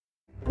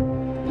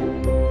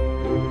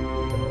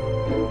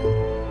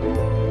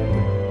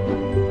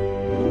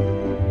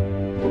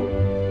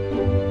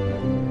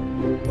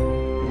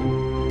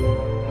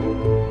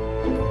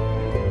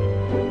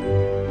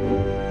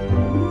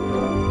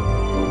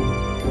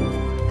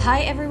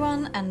Hi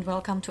everyone, and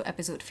welcome to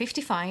episode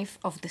 55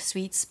 of The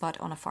Sweet Spud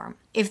on a Farm.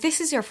 If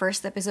this is your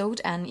first episode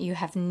and you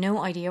have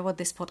no idea what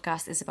this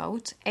podcast is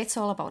about, it's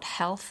all about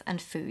health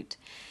and food.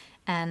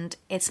 And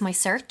it's my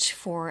search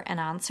for an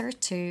answer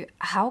to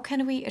how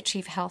can we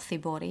achieve healthy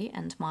body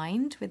and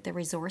mind with the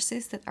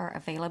resources that are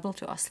available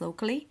to us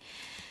locally.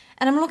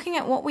 And I'm looking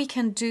at what we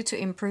can do to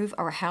improve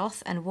our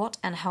health and what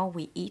and how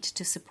we eat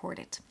to support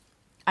it.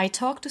 I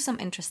talk to some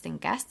interesting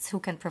guests who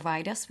can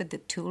provide us with the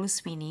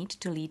tools we need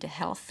to lead a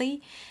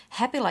healthy,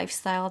 happy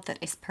lifestyle that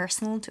is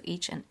personal to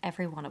each and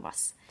every one of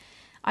us.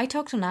 I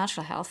talk to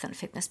natural health and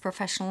fitness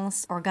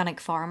professionals, organic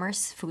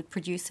farmers, food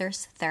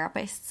producers,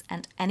 therapists,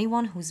 and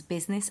anyone whose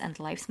business and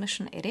life's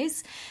mission it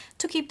is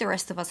to keep the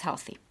rest of us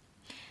healthy.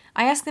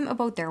 I ask them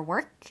about their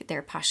work,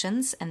 their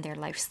passions, and their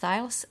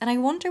lifestyles, and I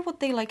wonder what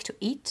they like to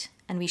eat,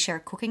 and we share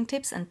cooking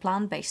tips and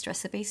plant-based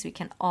recipes we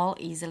can all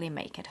easily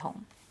make at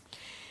home.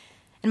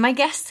 And my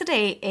guest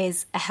today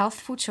is a health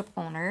food shop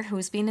owner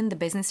who's been in the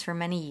business for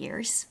many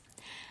years.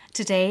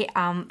 Today,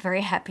 I'm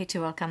very happy to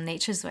welcome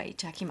Nature's Way,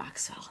 Jackie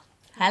Maxwell.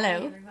 Hello.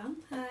 Hi everyone.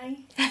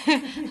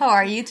 Hi. How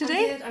are you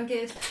today? I'm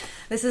good.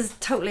 This is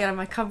totally out of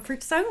my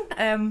comfort zone.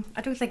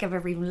 I don't think I've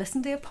ever even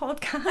listened to a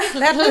podcast,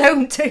 let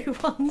alone do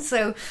one.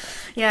 So,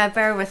 yeah,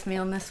 bear with me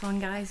on this one,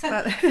 guys.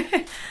 But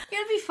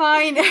You'll be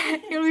fine.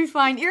 You'll be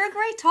fine. You're a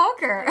great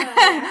talker.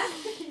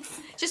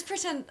 Just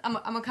pretend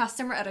I'm a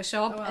customer at a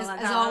shop, as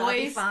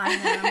always.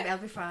 I'll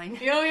be fine.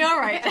 You'll be all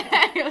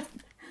right.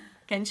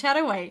 Can chat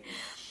away.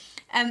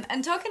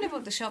 And talking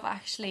about the shop,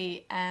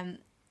 actually,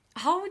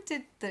 how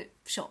did the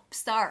shop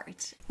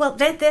start? Well,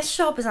 this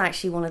shop is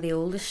actually one of the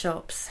oldest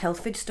shops,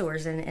 health food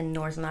stores in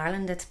Northern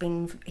Ireland. It's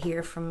been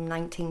here from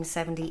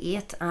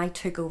 1978. I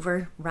took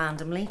over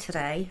randomly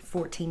today,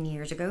 14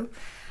 years ago.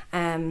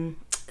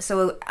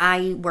 So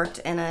I worked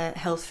in a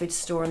health food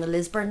store on the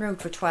Lisburn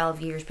Road for 12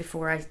 years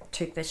before I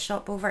took this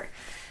shop over.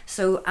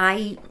 So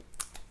I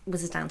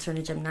was a dancer and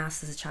a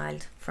gymnast as a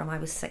child from I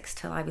was 6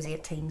 till I was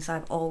 18. So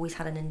I've always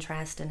had an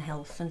interest in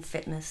health and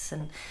fitness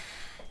and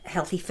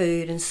healthy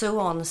food and so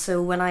on.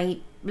 So when I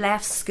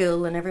left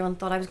school and everyone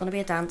thought I was going to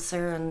be a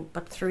dancer,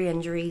 but through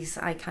injuries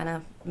I kind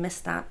of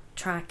missed that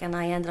track and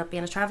I ended up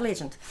being a travel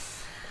agent.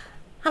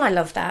 And I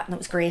loved that and it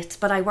was great,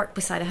 but I worked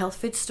beside a health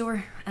food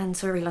store, and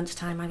so every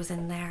lunchtime I was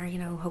in there,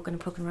 hooking and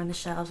poking around the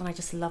shelves, and I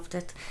just loved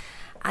it.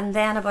 And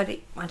then about,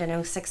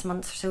 6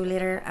 months or so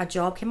later, a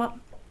job came up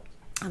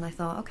and I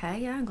thought, okay,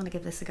 yeah, I'm going to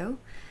give this a go.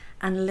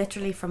 And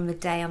literally from the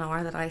day and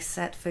hour that I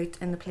set foot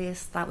in the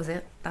place, that was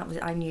it.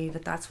 I knew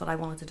that that's what I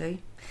wanted to do.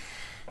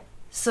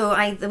 So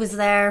I was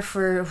there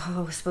for,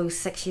 I suppose,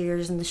 6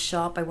 years in the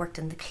shop. I worked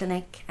in the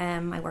clinic.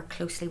 I worked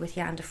closely with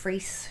Jan de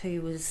Vries, who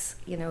was,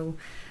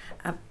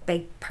 a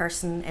big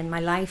person in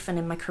my life and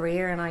in my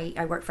career, and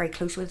I worked very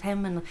close with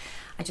him, and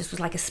I just was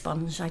like a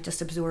sponge. I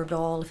just absorbed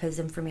all of his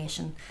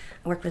information.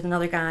 I worked with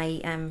another guy,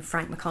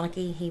 Frank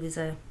McConaughey. He was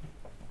a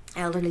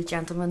elderly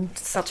gentleman,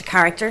 such a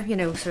character,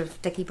 sort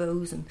of Dickie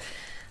Bowes, and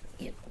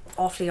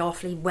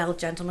awfully well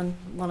gentleman,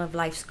 one of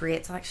life's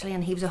greats actually,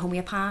 and he was a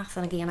homeopath,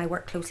 and again I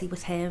worked closely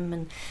with him,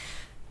 and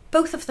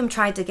both of them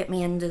tried to get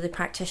me into the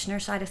practitioner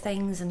side of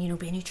things and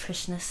be a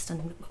nutritionist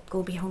and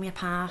go be a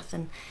homeopath,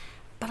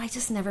 but I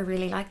just never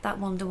really liked that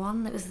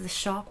one-to-one. It was the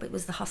shop, it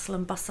was the hustle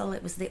and bustle,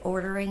 it was the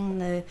ordering,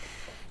 the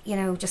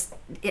just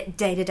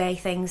day-to-day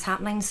things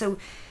happening. So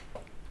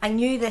I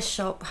knew this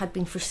shop had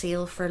been for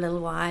sale for a little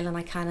while, and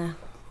I kind of,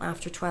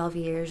 after 12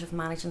 years of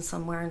managing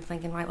somewhere and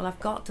thinking, right, well, I've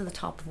got to the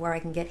top of where I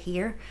can get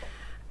here.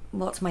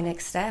 What's my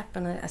next step?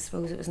 And I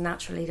suppose it was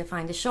naturally to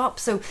find a shop.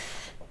 So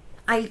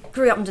I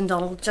grew up in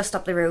Dundonald, just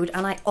up the road,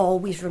 and I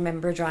always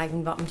remember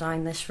driving up and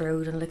down this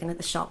road and looking at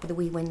the shop with the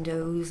wee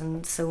windows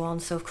and so on.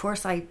 So of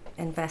course I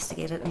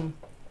investigated, and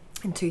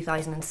in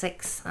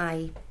 2006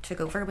 I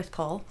took over with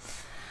Paul.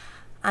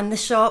 And the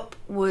shop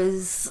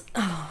was,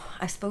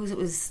 I suppose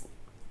it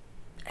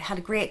had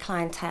a great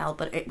clientele,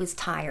 but it was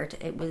tired.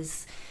 It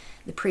was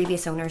the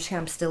previous owners, who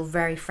I'm still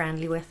very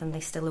friendly with, and they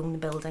still own the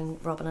building,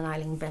 Robin and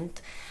Eileen Bint.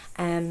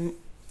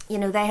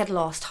 They had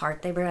lost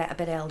heart. They were a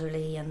bit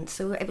elderly, and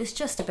so it was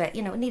just a bit,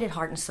 it needed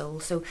heart and soul.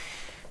 So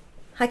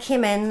I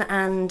came in,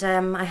 and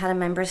I had a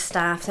member of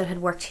staff that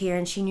had worked here,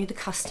 and she knew the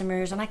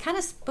customers, and I kind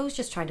of suppose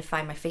just tried to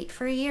find my feet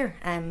for a year.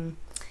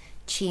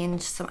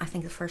 Changed some. I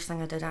think the first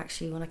thing I did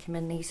actually when I came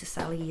in, they used to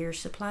sell a year's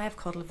supply of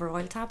cod liver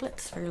oil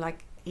tablets for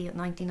like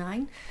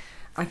 $8.99.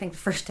 I think the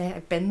first day I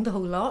binned the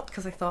whole lot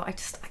because I thought I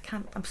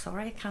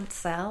can't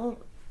sell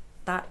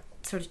that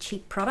sort of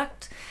cheap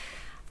product.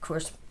 Of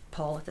course,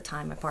 Paul at the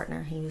time, my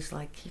partner, he was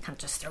like, you can't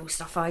just throw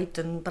stuff out.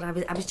 But I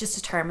was just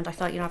determined. I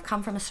thought, I've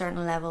come from a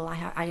certain level.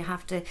 I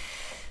have to.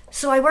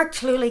 So I worked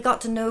slowly,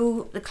 got to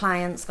know the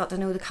clients, got to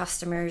know the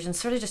customers, and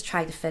sort of just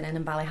tried to fit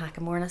in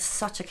Ballyhackamore. And it's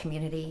such a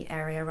community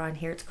area around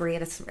here. It's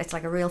great. It's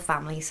like a real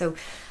family. So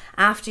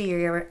after a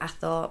year, I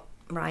thought,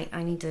 right,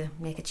 I need to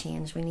make a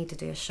change. We need to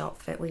do a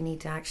shop fit. We need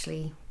to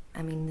actually,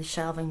 the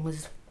shelving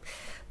was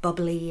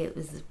bubbly.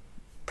 The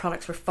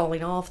products were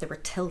falling off. They were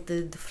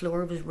tilted. The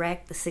floor was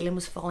wrecked. The ceiling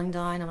was falling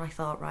down. And I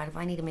thought, right, if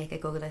I need to make a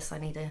go of this, I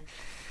need to.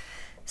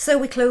 So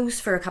we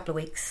closed for a couple of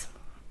weeks.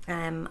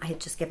 I had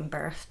just given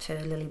birth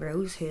to Lily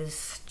Rose,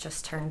 who's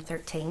just turned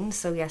 13.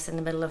 So yes, in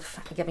the middle of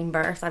giving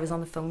birth, I was on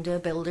the phone to a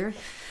builder.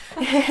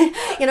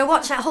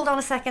 Watch out, hold on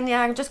a second.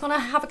 Yeah, I'm just going to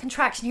have a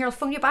contraction here. I'll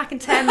phone you back in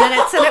 10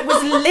 minutes. And it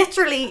was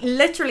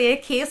literally a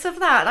case of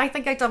that. I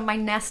think I'd done my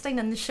nesting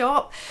in the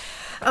shop.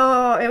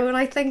 Oh, when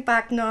I think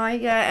back now,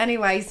 yeah,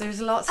 anyways,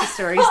 there's lots of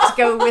stories to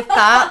go with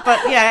that,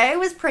 but yeah, it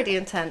was pretty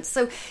intense.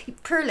 So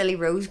poor Lily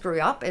Rose grew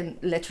up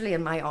literally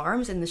in my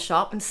arms in the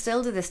shop, and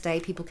still to this day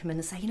people come in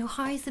and say,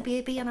 how's the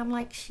baby? And I'm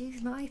like,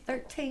 she's now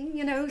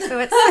 13, so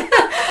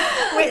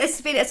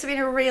it's it's been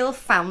a real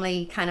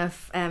family kind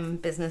of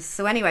business.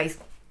 So anyways,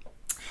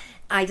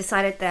 I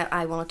decided that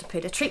I wanted to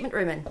put a treatment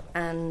room in,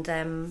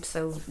 and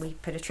so we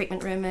put a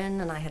treatment room in,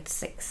 and I had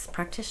 6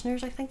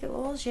 practitioners, I think it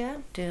was,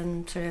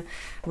 doing sort of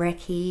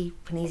Reiki,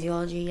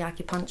 kinesiology,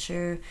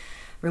 acupuncture,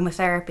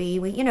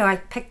 aromatherapy. I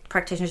picked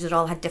practitioners that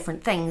all had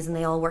different things, and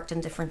they all worked in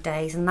different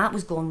days, and that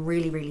was going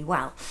really, really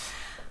well.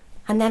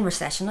 And then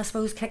recession, I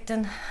suppose, kicked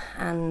in,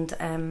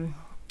 and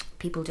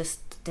people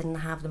just didn't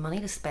have the money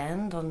to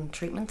spend on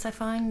treatments, I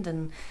found,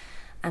 and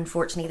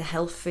unfortunately the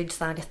health food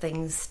side of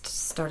things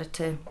started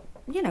to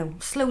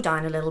slow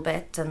down a little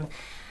bit, and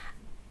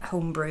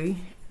homebrew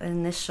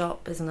in this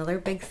shop is another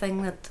big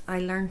thing that I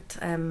learnt.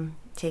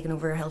 Taking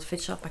over a health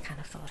food shop, I kind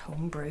of thought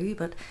homebrew,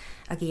 but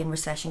again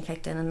recession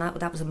kicked in, and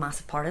that was a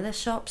massive part of this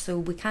shop, so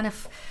we kind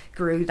of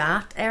grew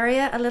that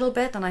area a little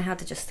bit, and I had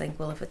to just think,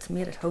 well, if it's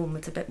made at home,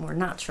 it's a bit more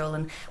natural,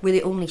 and we're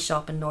the only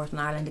shop in Northern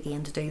Ireland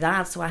again to do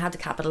that, so I had to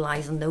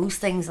capitalise on those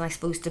things, and I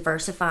suppose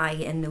diversify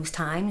in those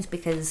times,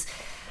 because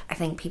I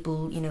think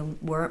people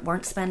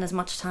weren't spending as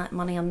much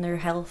money on their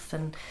health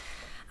and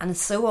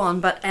so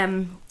on. But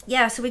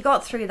so we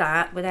got through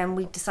that, but then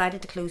we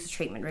decided to close the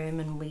treatment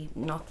room, and we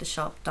knocked the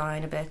shop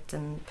down a bit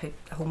and put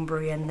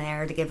homebrew in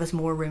there to give us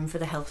more room for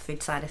the health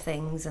food side of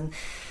things. And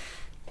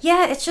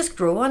yeah, it's just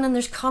growing, and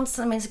there's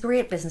constant, it's a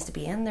great business to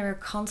be in. There are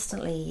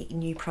constantly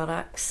new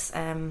products.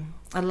 A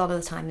lot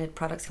of the time the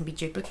products can be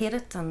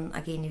duplicated, and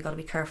again, you've got to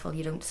be careful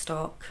you don't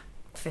stock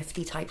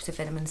 50 types of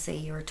vitamin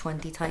C or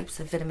 20 types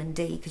of vitamin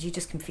D, because you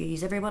just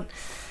confuse everyone.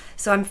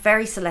 So I'm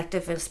very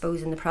selective, I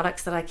suppose, in the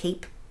products that I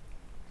keep.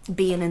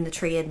 Being in the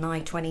trade now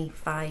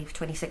 25,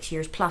 26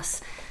 years plus,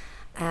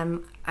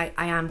 I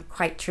am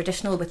quite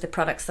traditional with the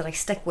products that I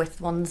stick with,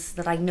 ones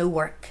that I know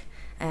work.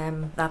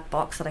 That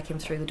box that I came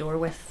through the door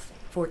with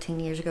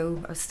 14 years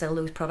ago are still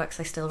those products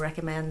I still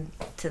recommend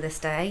to this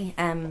day.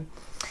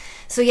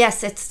 So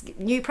yes, it's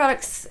new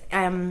products.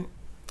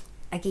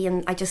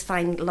 Again, I just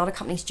find a lot of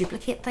companies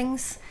duplicate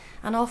things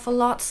an awful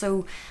lot.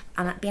 So,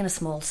 and being a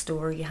small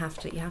store, you have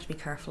to be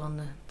careful on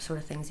the sort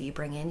of things that you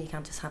bring in. You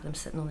can't just have them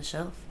sitting on the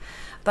shelf.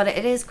 But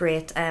it is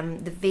great.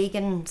 The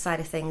vegan side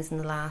of things in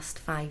the last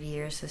 5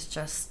 years has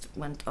just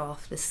went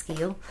off the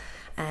scale,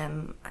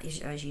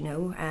 as you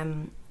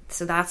know.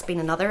 So that's been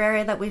another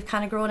area that we've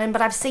kind of grown in.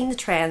 But I've seen the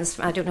trends.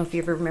 I don't know if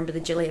you ever remember the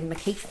Gillian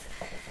McKeith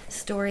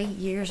story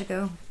years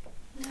ago.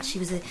 She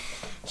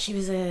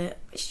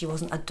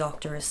wasn't a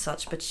doctor as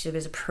such, but she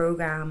was a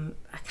program.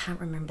 I can't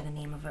remember the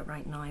name of it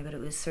right now, but it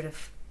was sort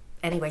of,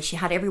 anyway, she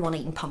had everyone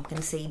eating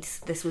pumpkin seeds.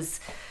 This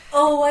was...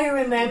 Oh, I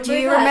remember. Do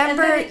you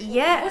remember?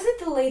 Yeah. Was it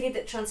the lady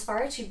that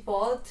transpired? She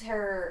bought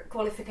her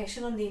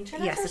qualification on the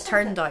internet? Yes, or it something?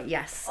 turned out,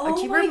 yes. Oh,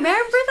 do you remember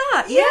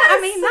that? Yes, yeah,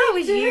 I mean, that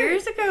was do.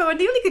 years ago. And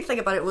the only good thing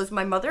about it was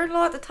my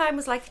mother-in-law at the time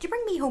was like, could you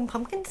bring me home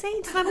pumpkin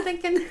seeds? And I'm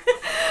thinking,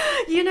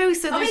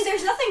 so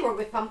there's nothing wrong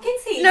with pumpkin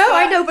seeds. No,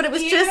 I know, but it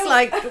was just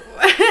like,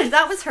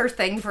 that was her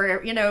thing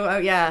for,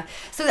 yeah.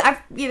 So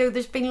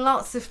there's been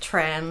lots of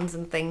trends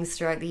and things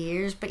throughout the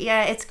years, but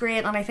yeah, it's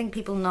great. And I think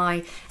people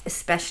now,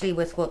 especially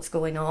with what's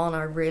going on,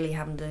 are really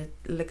having to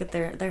look at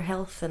their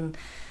health and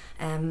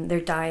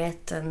their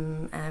diet,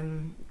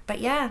 and but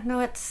yeah, no,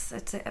 it's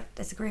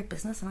a great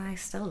business, and I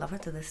still love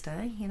it to this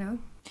day.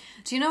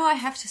 Do you know, I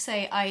have to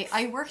say,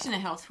 I worked in a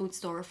health food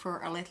store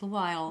for a little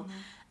while,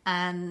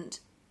 and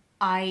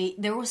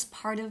there was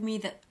part of me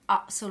that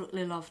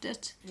absolutely loved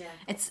it. Yeah,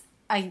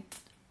 I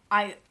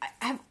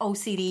have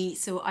OCD,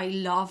 so I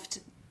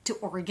loved to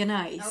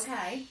organize.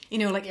 Okay.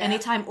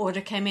 Anytime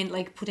order came in,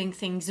 like putting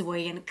things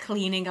away and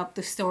cleaning up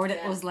the store,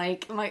 that was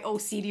like my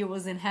OCD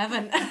was in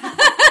heaven. You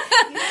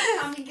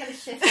can get a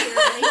shift here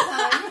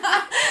anytime.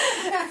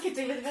 I could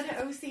do with a bit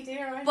of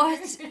OCD around. But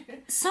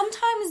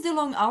sometimes the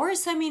long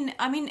hours, I mean,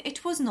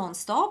 it was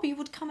non-stop. You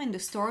would come in the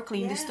store,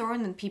 clean the store,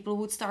 and then people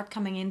would start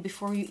coming in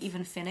before you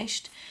even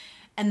finished.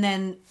 And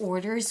then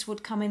orders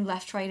would come in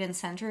left, right, and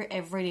centre.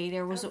 Every day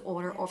there was an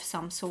order of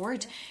some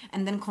sort.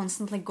 And then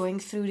constantly going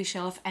through the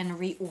shelf and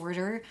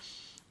reorder.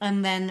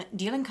 And then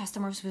dealing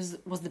customers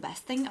was the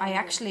best thing.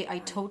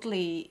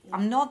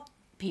 I'm not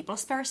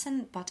people's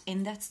person, but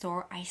in that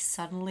store I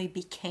suddenly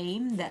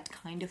became that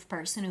kind of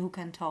person who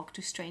can talk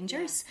to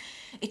strangers.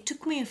 It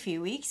took me a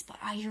few weeks, but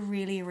I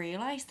really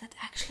realised that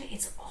actually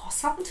it's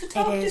awesome to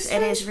talk to strangers.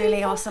 It is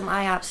really awesome.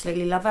 I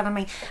absolutely love it. I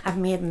mean, I've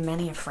made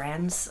many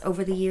friends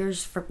over the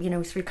years for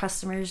through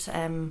customers,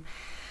 and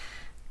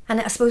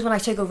I suppose when I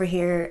took over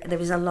here there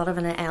was a lot of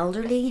an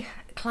elderly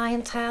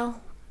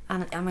clientele.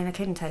 And I mean, I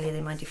couldn't tell you the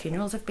amount of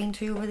funerals I've been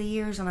to over the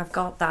years, and I've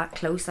got that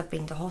close. I've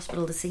been to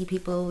hospital to see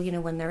people, you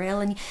know, when they're ill,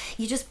 and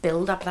you just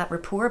build up that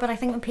rapport. But I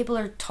think when people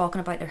are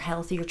talking about their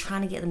health, or you're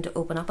trying to get them to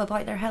open up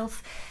about their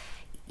health,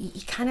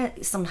 you kind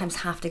of sometimes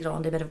have to get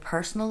on to a bit of a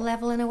personal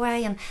level in a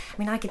way. And I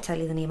mean, I could tell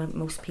you the name of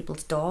most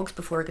people's dogs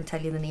before I can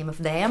tell you the name of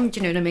them. Do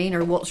you know what I mean?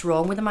 Or what's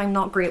wrong with them. I'm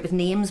not great with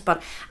names,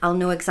 but I'll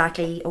know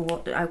exactly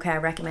what. Okay, I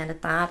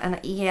recommended that.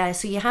 And yeah,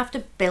 so you have to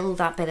build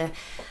that bit of,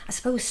 I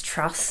suppose,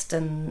 trust.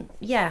 And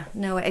yeah,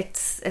 no,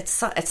 it's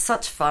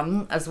such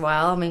fun as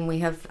well. I mean, we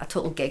have a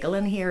total giggle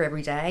in here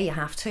every day. You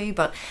have to,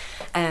 but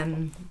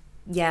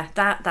yeah,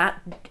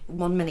 that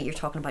 1 minute you're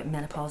talking about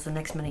menopause, the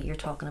next minute you're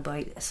talking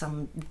about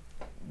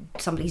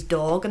somebody's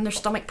dog and their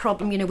stomach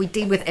problem. You know, we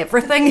deal with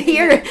everything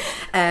here.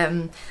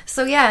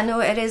 So yeah, no,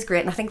 it is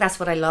great, and I think that's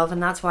what I love,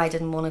 and that's why I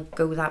didn't want to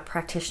go that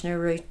practitioner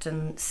route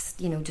and,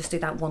 you know, just do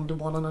that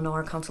one-to-one on an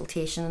hour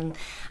consultation. And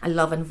I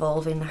love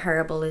involving the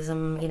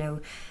herbalism, you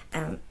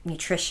know,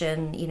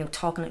 nutrition, you know,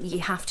 talking. You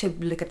have to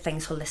look at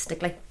things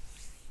holistically,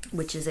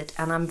 which is it.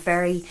 And I'm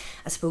very,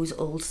 I suppose,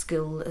 old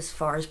school as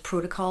far as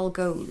protocol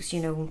goes.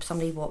 You know,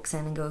 somebody walks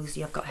in and goes,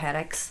 "You've got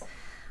headaches."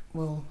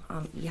 Well,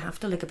 you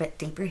have to look a bit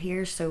deeper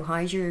here. So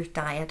how's your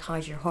diet?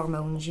 How's your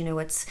hormones? You know,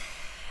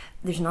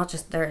 there's not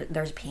just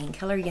there's a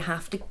painkiller. You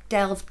have to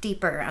delve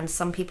deeper. And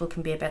some people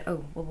can be a bit,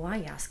 oh, well, why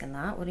are you asking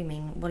that? What do you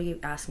mean? What are you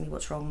asking me?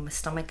 What's wrong with my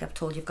stomach? I've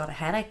told you you've got a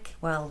headache.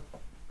 Well,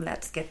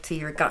 let's get to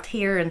your gut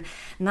here. And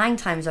 9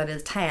 times out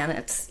of 10,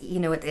 it's,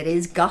 you know, it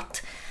is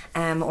gut,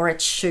 or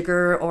it's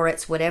sugar, or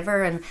it's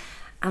whatever. And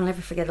I'll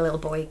never forget a little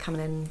boy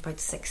coming in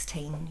about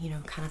 16, you know,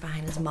 kind of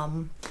behind his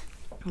mum,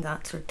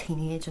 that sort of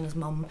teenage, and his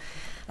mum,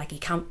 like, he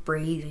can't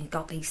breathe, he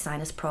got these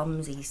sinus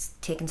problems, he's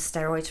taken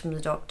steroids from the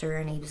doctor,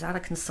 and he was at a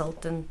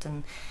consultant,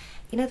 and,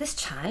 you know, this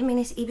child, I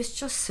mean, he was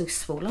just so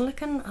swollen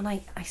looking. And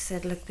I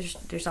said, look,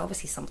 there's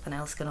obviously something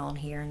else going on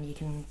here, and you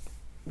can,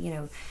 you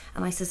know.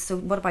 And I said, so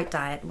what about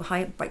diet?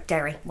 How about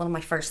dairy? One of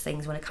my first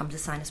things when it comes to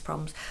sinus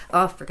problems.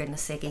 Oh, for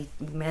goodness sake, he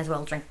may as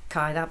well drink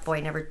cow. That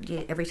boy never,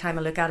 every time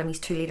I look at him, he's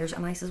 2 litres.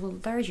 And I says, well,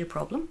 there's your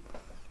problem.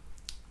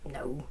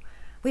 No,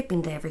 we've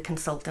been to every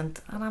consultant.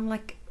 And I'm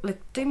like, look,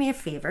 do me a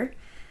favour,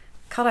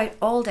 cut out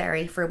all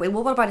dairy for a week.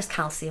 Well, what about his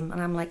calcium?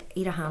 And I'm like,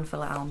 eat a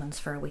handful of almonds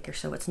for a week or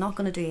so. It's not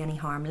going to do any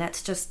harm.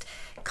 Let's just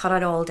cut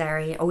out all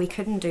dairy. Oh, we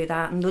couldn't do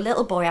that. And the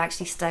little boy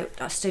actually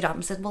stood up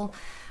and said, well,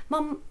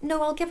 Mum,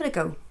 no, I'll give it a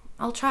go.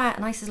 I'll try it.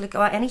 And I said, look,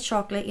 any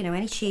chocolate, you know,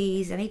 any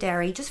cheese, any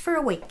dairy, just for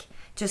a week.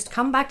 Just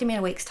come back to me in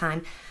a week's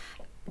time.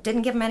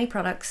 Didn't give him any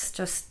products,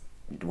 just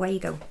away you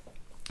go.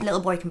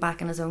 Little boy came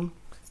back on his own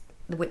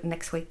the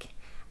next week.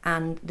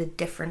 And the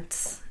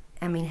difference,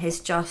 I mean,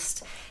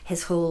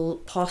 his whole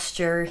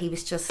posture, he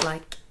was just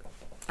like,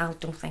 I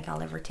don't think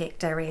I'll ever take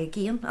dairy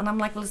again. And I'm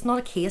like, well, it's not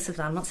a case of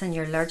that. I'm not saying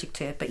you're allergic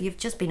to it, but you've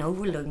just been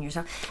overloading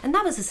yourself. And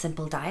that was a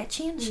simple diet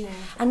change. Yeah.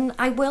 And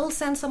I will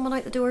send someone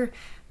out the door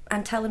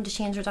and tell them to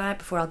change their diet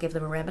before I'll give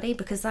them a remedy,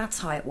 because that's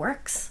how it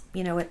works.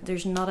 You know,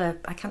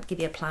 I can't give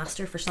you a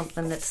plaster for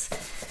something that's,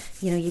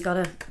 you know, you got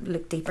to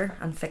look deeper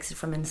and fix it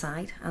from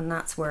inside. And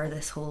that's where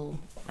this whole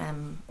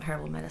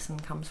herbal medicine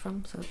comes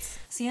from. So it's...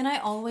 See, and I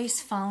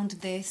always found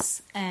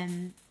this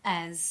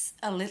as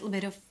a little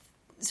bit of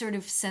sort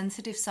of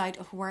sensitive side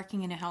of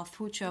working in a health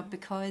food shop,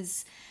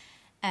 because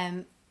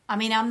I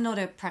mean, I'm not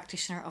a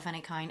practitioner of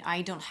any kind.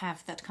 I don't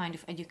have that kind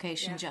of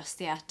education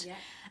just yet.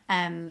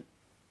 Yeah.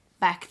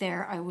 Back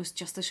there, I was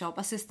just a shop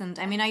assistant.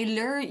 I mean,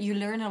 you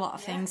learn a lot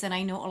of things, and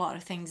I know a lot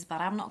of things, but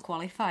I'm not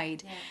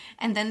qualified. Yeah.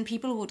 And then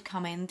people would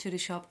come into the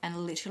shop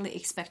and literally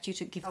expect you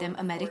to give them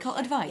a medical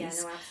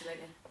advice. Yeah, no,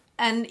 absolutely.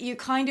 And you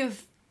kind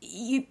of,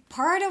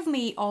 part of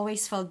me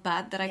always felt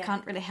bad that I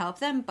can't really help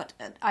them, but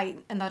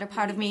another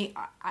part of me,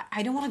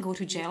 I don't want to go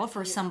to jail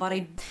for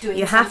somebody doing.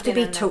 You have to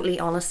be totally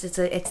honest.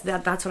 That's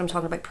what I'm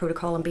talking about,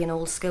 protocol and being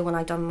old school. When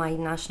I done my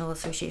National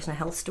Association of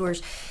Health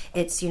Stores,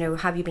 it's, you know,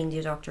 have you been to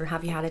a doctor?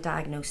 Have you had a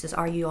diagnosis?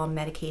 Are you on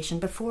medication?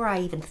 Before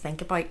I even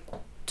think about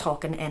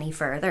talking any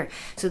further.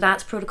 So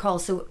that's protocol.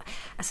 So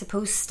I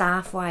suppose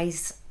staff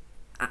wise,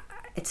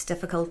 it's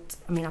difficult.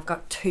 I mean, I've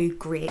got 2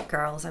 great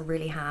girls, I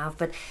really have,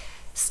 but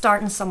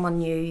starting someone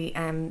new,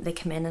 they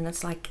come in and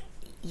it's like,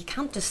 you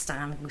can't just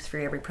stand and go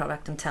through every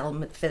product and tell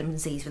them vitamin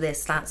C's for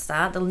this, that's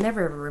that. They'll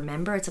never ever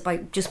remember. It's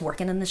about just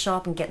working in the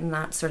shop and getting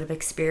that sort of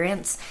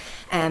experience.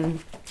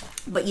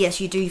 But yes,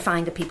 you do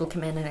find that people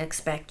come in and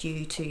expect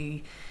you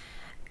to,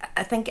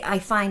 I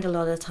find a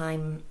lot of the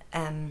time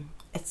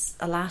it's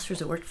a last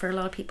resort for a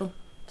lot of people.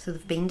 So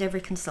they've been to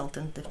every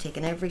consultant, they've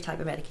taken every type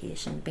of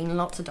medication, been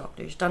lots of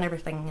doctors, done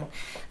everything, and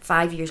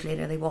 5 years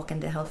later they walk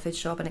into a health food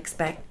shop and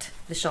expect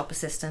the shop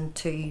assistant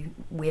to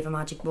wave a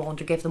magic wand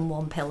or give them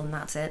one pill and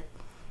that's it.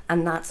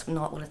 And that's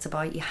not what it's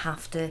about. You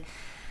have to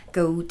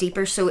go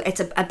deeper. So it's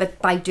a bit,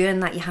 by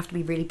doing that, you have to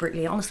be really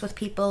brutally honest with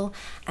people.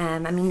 I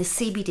mean, the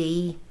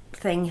CBD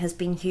thing has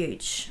been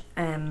huge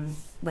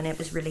when it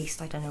was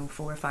released, I don't know,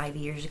 4 or 5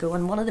 years ago.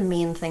 And one of the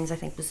main things I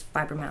think was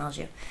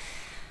fibromyalgia.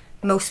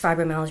 Most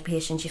fibromyalgia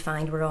patients you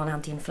find were on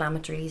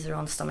anti-inflammatories, they're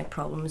on stomach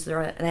problems,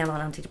 they're then on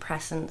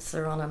antidepressants,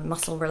 they're on a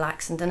muscle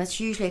relaxant, and it's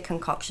usually a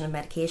concoction of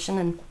medication.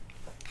 And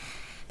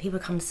people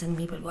come to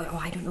me, but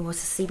I don't know,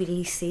 was the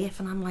CBD safe?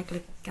 And I'm like,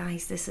 look,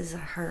 guys, this is a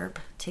herb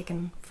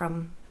taken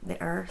from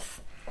the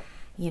earth.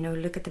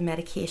 Look at the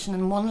medication.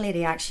 And one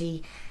lady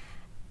actually,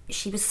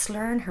 she was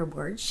slurring her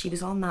words. She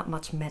was on that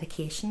much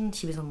medication.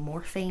 She was on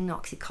morphine,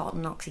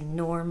 Oxycontin,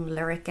 Oxynorm,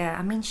 Lyrica.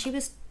 I mean, she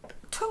was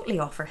totally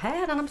off her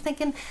head. And I'm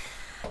thinking,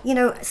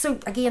 so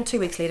again, 2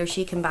 weeks later,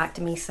 she came back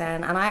to me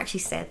saying, and I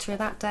actually said to her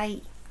that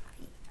day,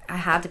 I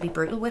had to be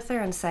brutal with her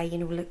and say,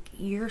 look,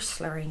 you're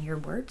slurring your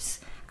words,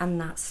 and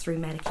that's through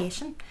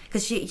medication.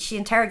 Because she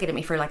interrogated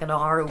me for like an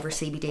hour over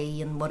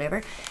CBD and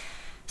whatever.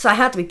 So I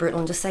had to be brutal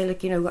and just say,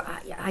 look,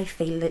 I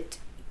feel that,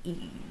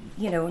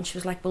 and she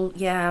was like, well,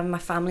 yeah, my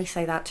family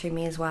say that to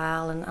me as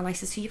well. And I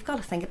said, so you've got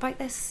to think about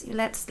this.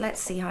 Let's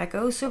see how it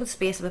goes. So with the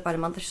space of about a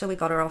month or so, we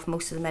got her off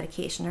most of the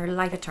medication. Her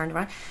life had turned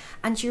around.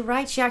 And you're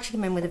right, she actually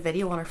came in with a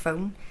video on her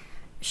phone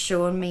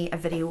showing me a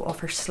video of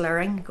her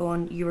slurring,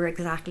 going, you were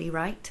exactly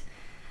right.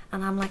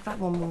 And I'm like, that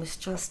woman was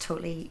just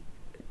totally,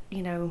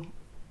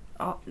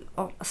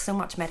 so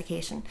much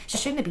medication. She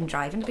shouldn't have been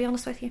driving, to be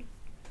honest with you.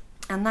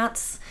 And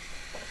that's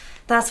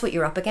what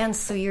you're up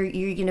against. So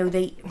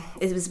it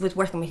was with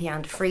working with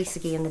Jan de Vries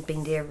again. They'd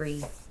been to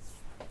every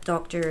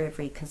doctor,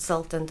 every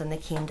consultant, and they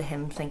came to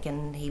him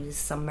thinking he was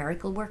some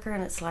miracle worker.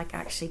 And it's like,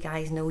 actually,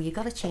 guys, no, you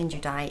got to change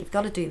your diet. You've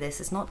got to do this.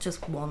 It's not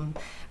just one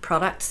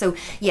product. So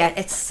yeah,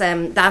 it's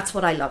that's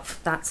what I love.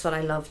 That's what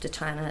I love to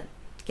try and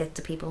get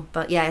to people.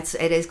 But yeah,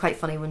 it is quite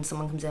funny when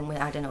someone comes in with,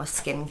 I don't know, a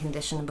skin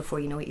condition, and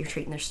before you know it, you're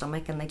treating their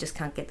stomach, and they just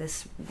can't get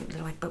this.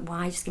 They're like, but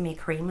why? Just give me a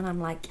cream. And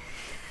I'm like,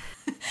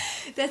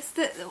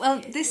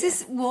 this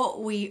is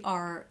what we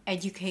are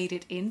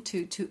educated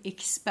into, to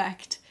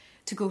expect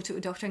to go to a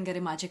doctor and get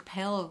a magic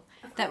pill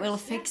that will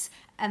fix.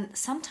 And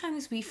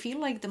sometimes we feel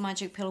like the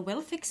magic pill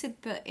will fix it,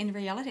 but in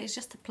reality it's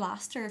just a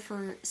plaster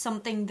for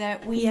something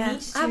that we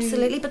need to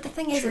absolutely. But the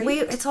thing is,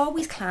 treat. it's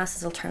always classed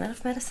as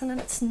alternative medicine, and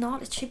it's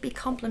not. It should be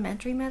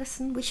complementary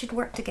medicine. We should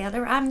work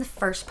together. I'm the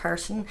first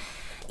person,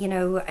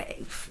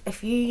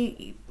 if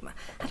you,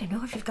 I don't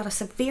know, if you've got a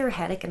severe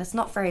headache and it's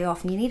not very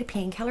often, you need a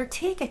painkiller,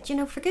 take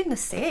it, for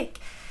goodness sake.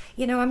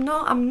 I'm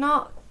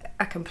not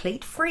a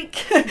complete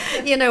freak.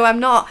 I'm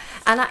not.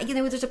 And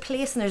there's a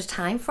place and there's a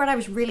time for it. I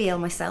was really ill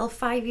myself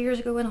 5 years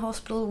ago in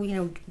hospital,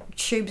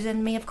 tubes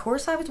in me. Of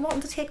course I was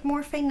wanting to take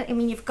morphine. I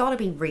mean, you've got to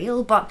be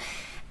real, but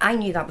I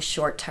knew that was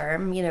short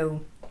term,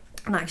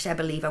 and actually I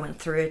believe I went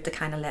through it to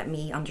kind of let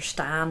me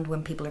understand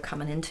when people are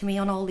coming into me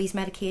on all these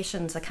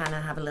medications. I kind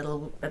of have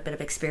a bit of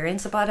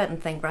experience about it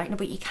and think, right, no,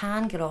 but you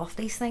can get off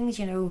these things,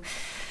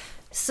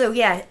 So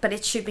yeah, but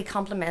it should be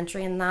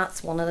complementary, and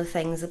that's one of the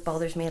things that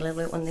bothers me a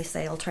little bit when they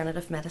say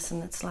alternative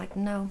medicine. It's like,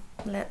 no,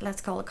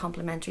 let's call it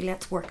complementary.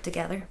 Let's work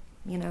together,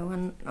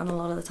 and a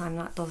lot of the time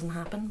that doesn't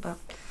happen. But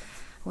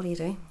what do you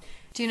do?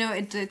 Do you know,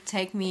 it did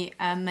take me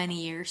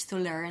many years to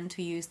learn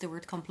to use the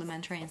word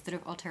complementary instead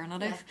of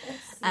alternative.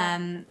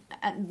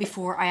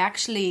 Before I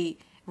actually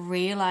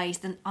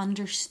realised and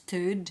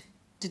understood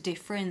the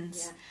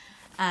difference.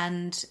 Yeah.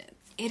 And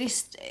it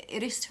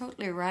is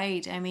totally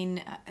right. I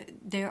mean,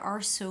 there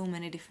are so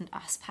many different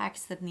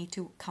aspects that need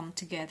to come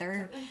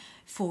together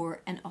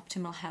for an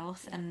optimal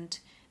health, and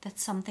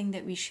that's something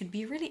that we should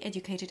be really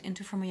educated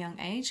into from a young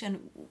age,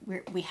 and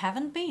we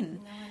haven't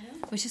been,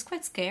 which is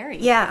quite scary.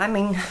 Yeah, I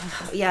mean,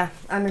 I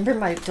remember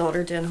my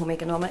daughter doing home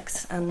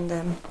economics, and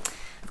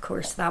of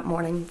course that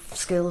morning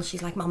school,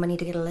 she's like, Mum, I need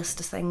to get a list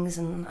of things,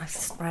 and I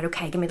said, right,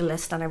 okay, give me the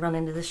list. And I run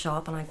into the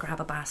shop and I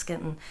grab a basket,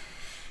 and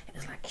it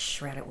was like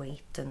shredded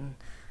wheat and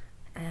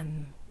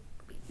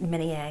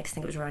mini eggs. I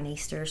think it was around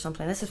Easter or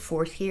something. This is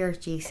 4th year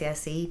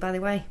GCSE, by the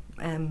way,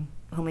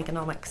 home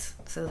economics.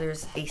 So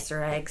there's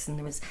Easter eggs,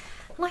 and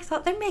I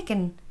thought, they're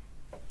making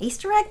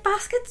Easter egg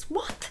baskets?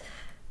 What?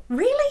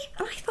 Really?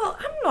 And I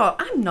thought,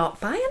 I'm not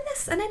buying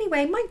this. And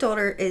anyway, my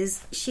daughter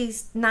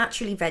she's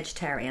naturally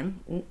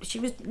vegetarian. She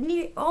was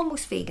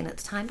almost vegan at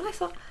the time, but I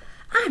thought,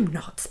 I'm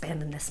not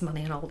spending this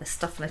money on all this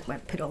stuff. And I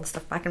went, put all the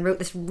stuff back and wrote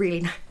this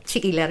really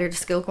cheeky letter to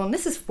school going,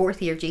 this is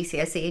 4th year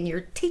GCSE and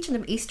you're teaching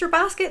them Easter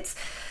baskets,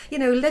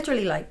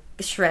 literally like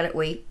shredded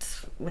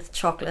wheat with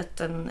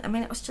chocolate. And I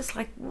mean, it was just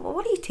like,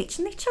 what are you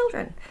teaching these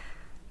children?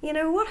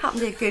 What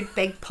happened to a good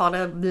big pot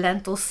of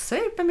lentil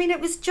soup? I mean,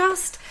 it was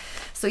just...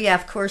 So yeah,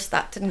 of course,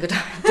 that didn't go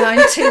down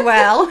too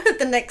well at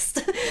the next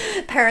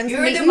parents'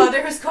 meeting. You're the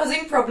mother who's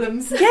causing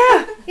problems.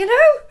 Yeah,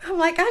 I'm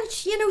like,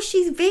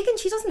 she's vegan,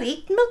 she doesn't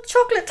eat milk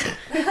chocolate.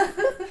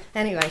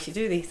 Anyway, she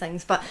do these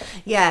things. But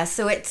yeah,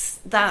 so it's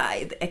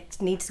that, it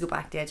needs to go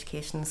back to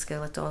education in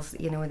school. It does,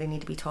 they need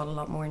to be taught a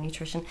lot more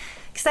nutrition.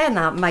 Saying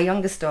that, my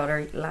youngest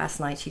daughter, last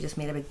night, she just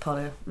made a big pot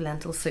of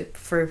lentil soup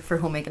for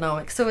home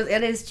economics. So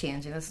it is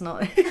changing. It's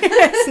not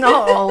it's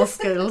not all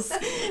schools.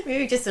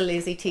 Maybe just a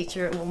lazy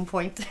teacher at one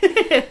point.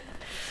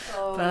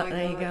 But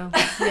there you go.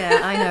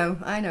 Yeah,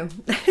 I know.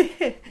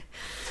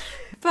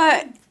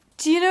 But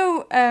do you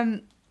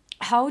know,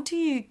 how do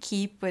you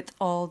keep with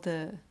all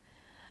the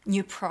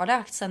new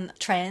products and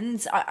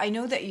trends? I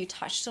know that you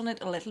touched on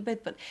it a little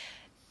bit, but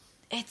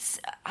it's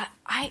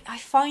I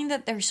find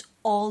that there's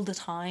all the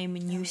time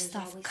new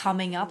stuff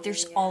coming up.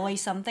 There's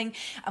always something.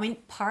 I mean,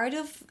 part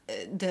of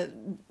the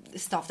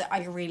stuff that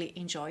I really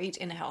enjoyed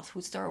in a health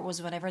food store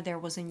was whenever there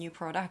was a new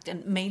product,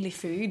 and mainly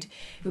food,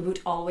 we would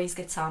always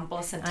get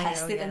samples and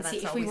test it and see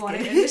if we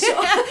wanted it in the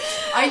shop.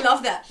 I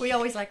love that. We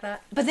always like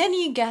that. But then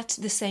you get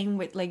the same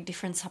with like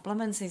different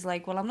supplements. It's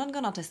like, well, I'm not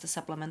gonna test a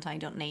supplement I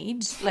don't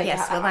need. Like,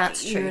 yes, well,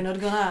 that's true. You're not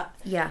gonna.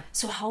 Yeah.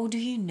 So how do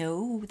you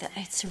know that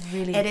it's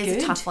really It good?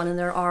 is a tough one, and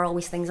there are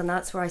always things, and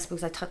that's where I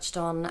suppose I touched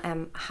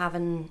on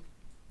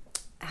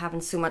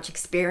having so much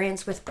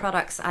experience with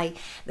products.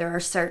 There are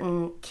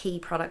certain key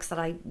products that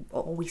I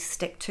always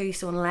stick to.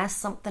 So unless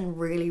something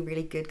really,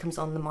 really good comes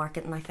on the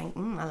market and I think,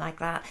 I like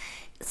that,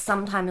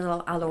 sometimes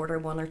I'll order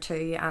one or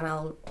two and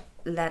I'll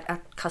let a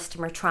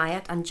customer try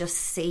it and just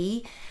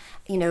see,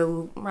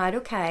 right,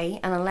 okay.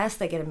 And unless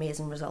they get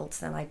amazing results,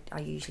 then I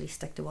usually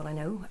stick to what I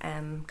know.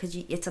 Because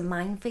it's a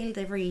minefield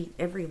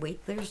every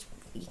week.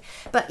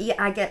 But yeah,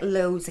 I get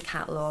loads of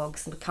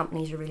catalogues, and the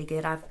companies are really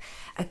good. I've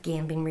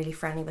again been really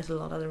friendly with a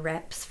lot of the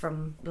reps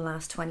from the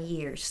last 20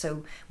 years.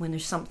 So when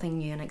there's something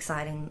new and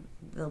exciting,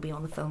 they'll be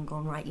on the phone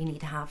going, right, you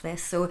need to have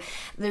this. So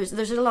there's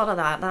a lot of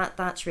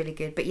that's really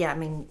good. But yeah, I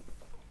mean,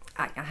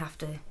 I have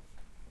to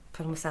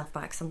pull myself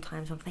back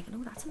sometimes. I'm thinking,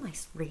 oh, that's a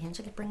nice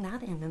range, I could bring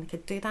that in and I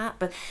could do that.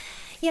 But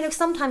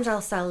sometimes I'll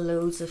sell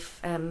loads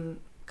of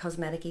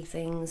cosmetic-y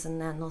things,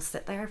 and then they'll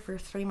sit there for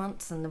 3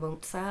 months and they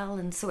won't sell.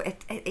 And so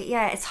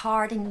it's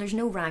hard, and there's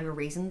no rhyme or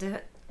reason to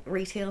it.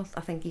 Retail,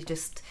 I think you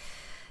just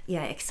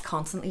it's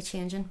constantly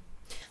changing.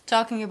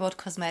 Talking about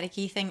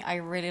cosmetic-y thing, I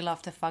really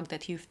love the fact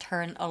that you've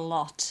turned a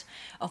lot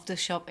of the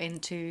shop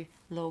into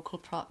local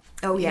products.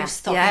 Oh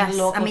yes, yes.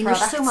 I mean,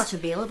 there's so much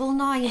available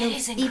now.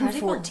 Even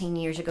 14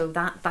 years ago,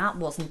 that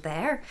wasn't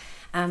there,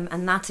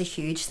 and that's a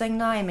huge thing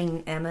now. I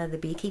mean, Emma, the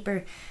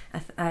beekeeper,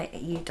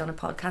 you've done a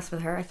podcast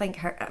with her. I think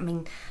her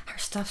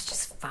stuff's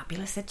just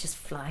fabulous. It just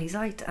flies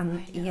out,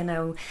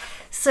 and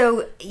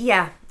so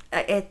yeah,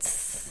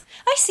 it's.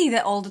 I see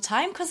that all the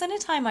time, because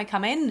anytime I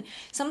come in,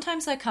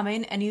 sometimes I come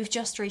in and you've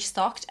just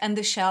restocked and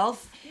the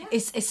shelf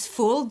is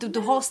full,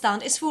 the whole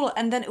stand is full,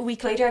 and then a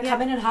week later I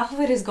come in and half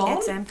of it is gone.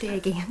 It's empty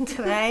again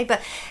today.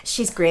 But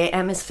she's great.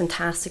 Emma's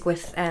fantastic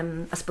with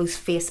I suppose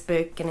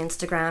Facebook and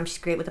Instagram. She's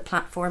great with the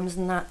platforms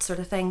and that sort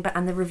of thing.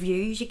 And the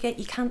reviews you get,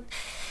 you can't,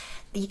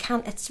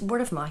 it's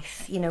word of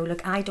mouth.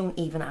 Look, I don't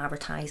even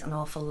advertise an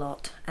awful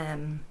lot.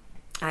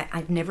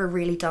 I've never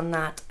really done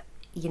that,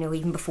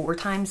 even before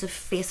times of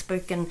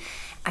Facebook, and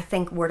I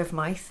think word of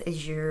mouth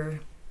is your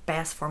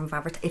best form of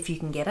advertising if you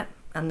can get it,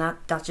 and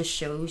that just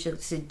shows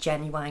it's a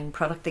genuine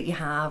product that you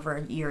have,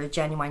 or you're a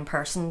genuine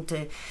person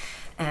to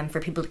for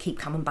people to keep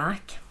coming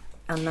back.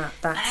 And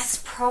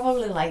that's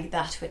probably like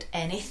that with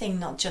anything,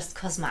 not just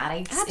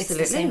cosmetics. Absolutely. It's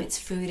the same. It's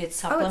food, it's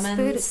supplements. It's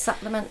food, it's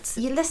supplements.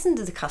 You listen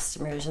to the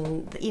customers,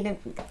 and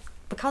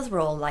because we're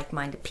all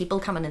like-minded people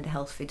coming into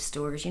health food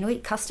stores,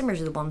 customers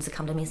are the ones that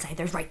come to me and say,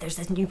 there's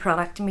this new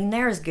product. I mean,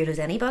 they're as good as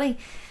anybody,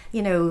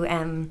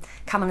 coming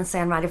and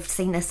saying, right, I've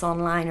seen this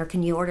online, or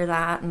can you order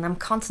that? And I'm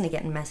constantly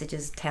getting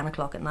messages 10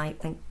 o'clock at night.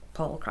 I think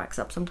Paul cracks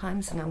up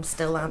sometimes, and I'm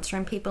still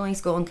answering people, and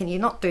he's going, can you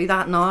not do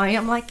that now?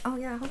 I'm like, oh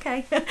yeah,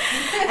 okay.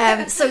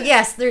 So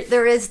yes,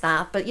 there is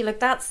that, but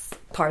that's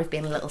part of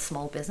being a little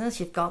small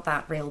business. You've got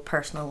that real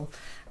personal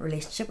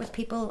relationship with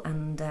people,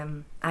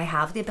 and I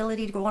have the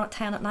ability to go on at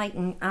 10 at night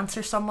and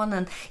answer someone,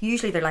 and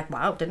usually they're like,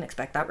 wow, didn't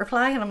expect that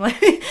reply, and I'm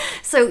like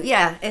so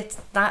yeah,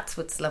 that's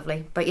what's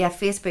lovely. But yeah,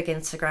 Facebook,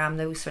 Instagram,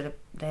 those sort of,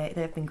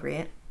 they've been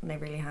great. They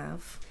really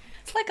have.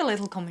 It's like a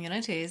little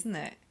community, isn't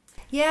it?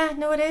 Yeah,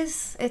 no, it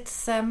is. It's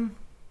some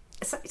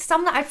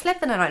I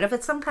flip in and out of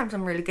it. Sometimes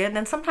I'm really good, and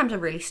then sometimes I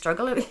really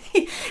struggle.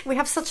 We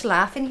have such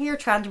laugh in here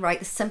trying to write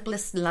the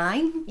simplest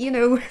line.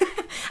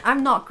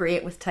 I'm not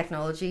great with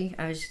technology,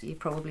 as you're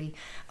probably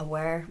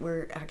aware.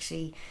 We're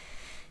actually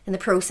in the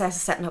process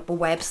of setting up a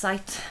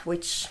website,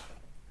 which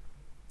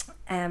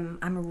I'm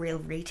a real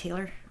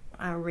retailer.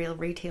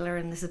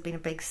 And this has been a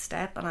big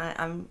step, and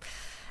I'm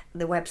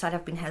the website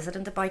I've been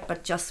hesitant about,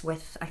 but just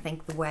with, I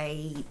think, the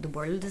way the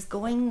world is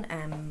going,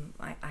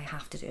 I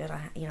have to do it.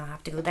 I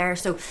have to go there.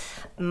 So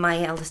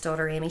my eldest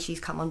daughter Amy,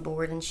 she's come on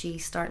board, and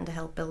she's starting to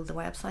help build the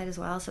website as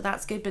well, so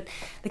that's good. But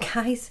the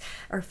guys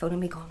are phoning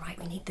me going, right,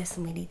 we need this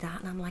and we need that,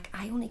 and I'm like,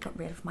 I only got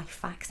rid of my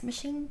fax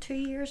machine 2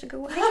 years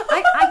ago.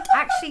 I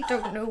actually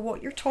don't know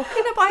what you're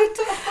talking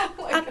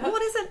about. And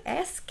what is it,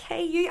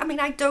 SKU? I mean,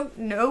 I don't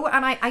know,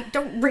 and I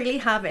don't really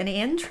have any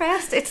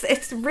interest.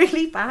 It's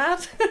really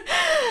bad.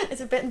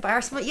 It's a bit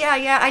embarrassing. But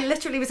yeah, I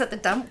literally was at the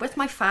dump with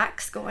my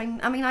fax going.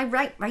 I mean,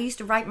 I used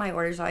to write my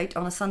orders out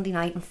on a Sunday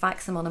night and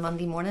fax them on a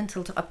Monday morning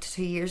until up to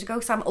 2 years ago.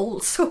 So I'm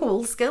old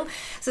school.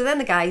 So then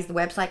the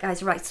website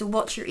guys are right. So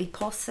what's your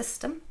EPOS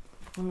system?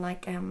 I'm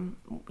like, I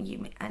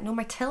know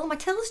my till. My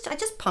till is, I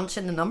just punch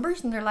in the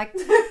numbers, and they're like,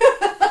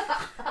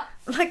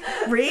 like,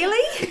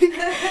 really?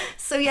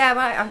 So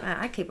yeah,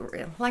 I keep it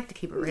real. I like to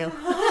keep it real.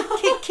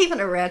 Keeping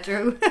it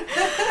retro.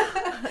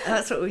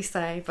 That's what we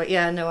say. But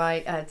yeah, no,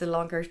 I the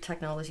longer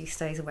technology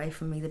stays away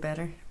from me, the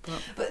better.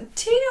 But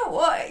do you know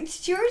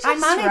what? You're just I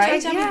manage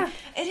right. it, I yeah. mean,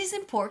 it is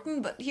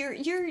important, but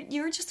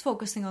you're just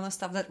focusing on the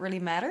stuff that really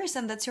matters,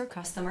 and that's your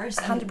customers.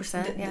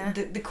 100%, yeah.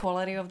 The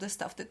quality of the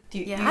stuff that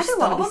you Yeah, you I don't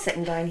want to be stock.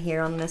 sitting down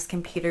here on this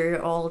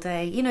computer all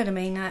day. You know what I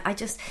mean? I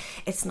just,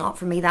 it's not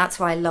for me. That's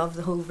why I love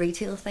the whole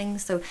retail thing.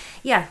 So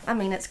yeah, I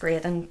mean, it's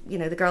great. And you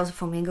know, the girls will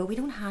phone me and go, "We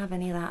don't have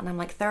any of that." And I'm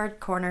like, third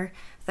corner,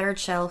 third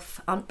shelf,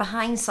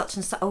 behind such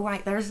and such. Oh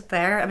right, there's it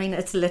there. I mean,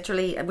 it's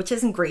literally, which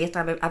isn't great.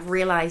 I've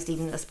realised,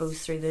 even I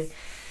suppose through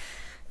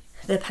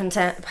the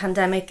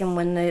pandemic and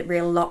when the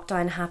real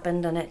lockdown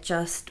happened, and it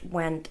just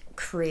went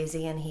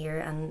crazy in here.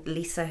 And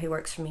Lisa, who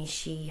works for me,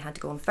 she had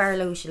to go on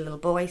furlough. She had a little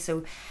boy,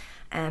 so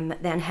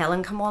then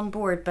Helen come on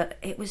board. But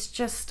it was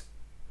just,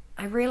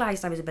 I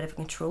realised I was a bit of a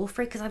control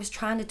freak because I was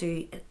trying to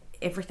do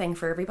everything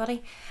for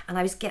everybody, and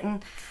I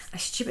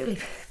stupidly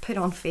put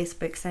on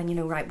Facebook saying, you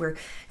know, right, we're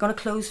going to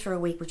close for a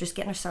week, we're just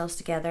getting ourselves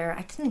together.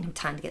 I didn't even have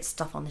time to get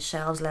stuff on the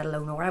shelves, let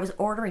alone order. I was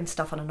ordering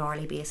stuff on an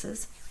hourly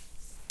basis.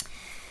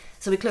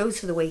 So we closed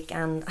for the week,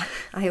 and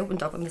I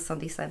opened up on the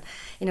Sunday saying,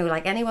 you know,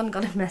 like, anyone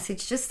got a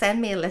message, just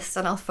send me a list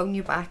and I'll phone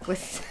you back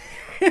with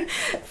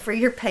for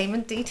your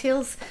payment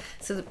details.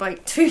 So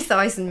about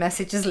 2,000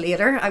 messages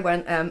later, I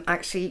went,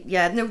 actually,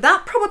 yeah, no,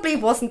 that probably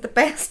wasn't the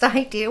best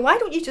idea. Why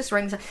don't you just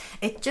ring?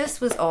 It just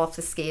was off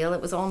the scale.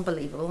 It was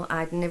unbelievable.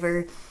 I'd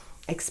never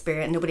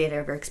experienced, nobody had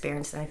ever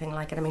experienced anything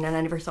like it. I mean, and I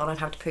never thought I'd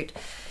have to put,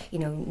 you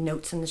know,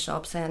 notes in the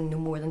shop saying no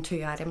more than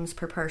 2 items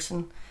per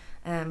person.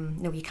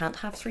 No, you can't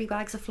have 3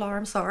 bags of flour,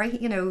 I'm sorry.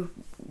 You know,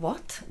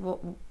 what?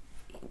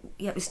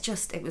 Yeah,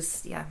 it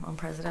was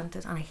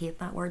unprecedented, and I hate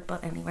that word,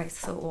 but anyway,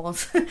 so it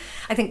was.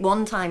 I think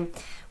one of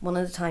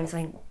the times, I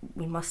think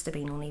we must have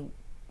been only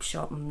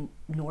shop in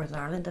Northern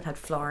Ireland that had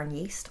flour and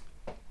yeast,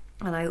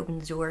 and I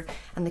opened the door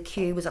and the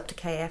queue was up to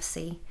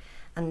KFC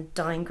and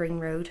down Green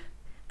Road,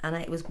 and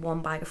it was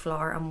 1 bag of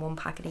flour and 1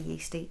 packet of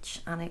yeast each,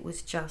 and it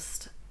was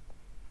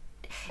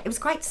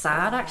quite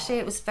sad, actually.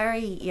 It was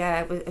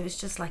it was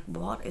just like,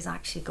 what is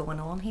actually going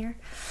on here?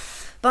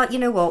 But you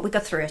know what, we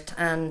got through it,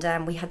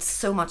 and we had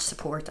so much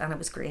support, and it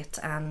was great.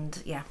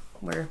 And yeah,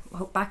 we're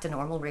back to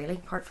normal, really,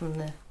 apart from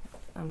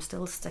I'm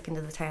still sticking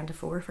to the 10 to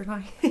 4 for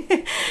now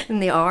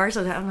in the hours.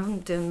 I'm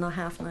doing the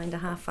 9:30 to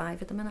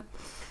 5:30 at the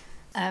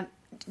minute.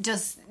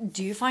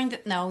 Do you find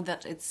that now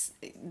that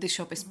the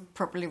shop is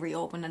properly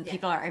reopened and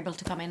people are able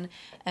to come in,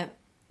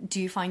 do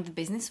you find that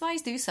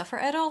business-wise, do you suffer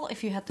at all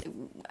if you had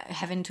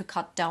having to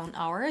cut down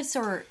hours,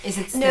 or is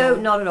it still...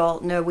 No, not at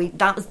all. No,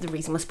 that was the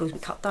reason, I suppose, we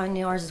cut down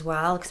the hours as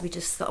well, because we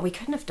just thought we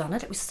couldn't have done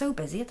it. It was so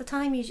busy at the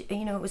time.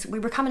 You know, we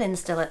were coming in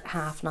still at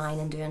 9:30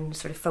 and doing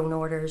sort of phone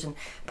orders and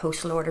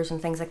postal orders and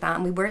things like that,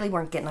 and we really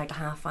weren't getting out to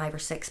 5:30 or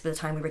 6 by the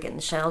time we were getting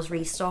the shelves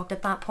restocked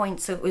at that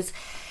point. So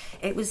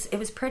it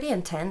was pretty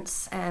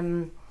intense.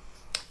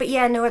 But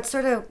yeah, no, it's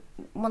sort of,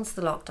 once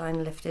the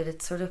lockdown lifted,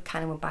 it sort of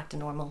kind of went back to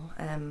normal.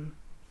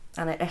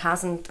 And it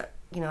hasn't,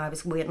 you know, I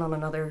was waiting on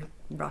another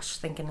rush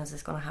thinking, is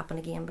this going to happen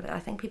again? But I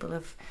think people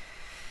have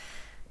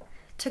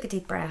took a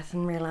deep breath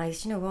and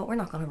realised, you know what, we're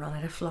not going to run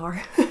out of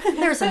flour.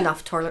 There's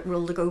enough toilet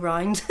roll to go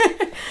round.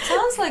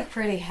 Sounds like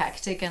pretty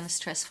hectic and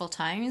stressful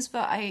times,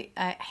 but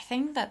I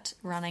think that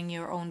running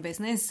your own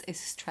business is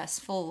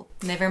stressful.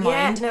 Never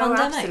mind pandemic.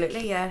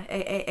 Absolutely,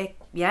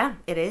 yeah.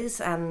 It is.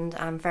 And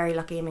I'm very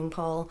lucky. I mean,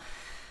 Paul,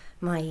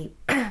 my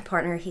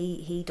partner,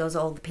 he does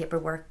all the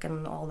paperwork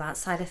and all that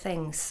side of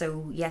things.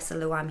 So yes,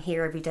 although I'm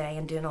here every day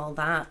and doing all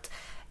that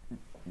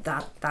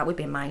would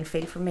be a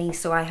minefield for me.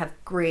 So I have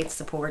great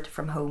support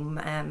from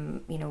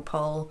home. You know,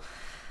 Paul,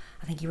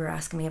 I think you were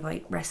asking me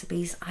about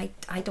recipes.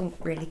 I don't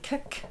really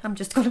cook. I'm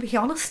just going to be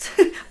honest.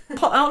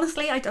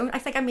 Honestly, I don't. I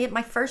think I made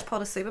my first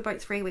pot of soup about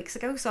 3 weeks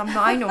ago, so I'm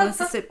now known as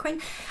the soup queen.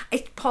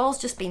 Paul's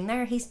just been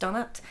there. He's done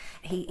it.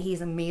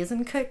 He's an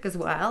amazing cook as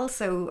well,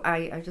 so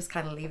I just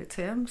kind of leave it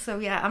to him. So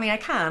yeah, I mean, I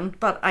can,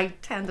 but I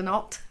tend to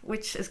not,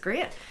 which is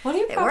great. Well,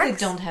 you probably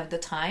don't have the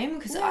time,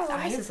 because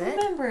I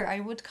remember I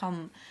would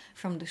come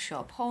from the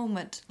shop home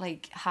at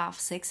like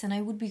 6:30 and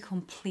I would be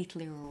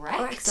completely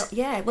wrecked.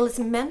 Yeah, well, it's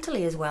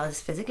mentally as well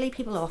as physically.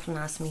 People often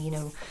ask me, you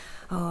know,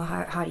 oh,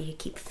 how do you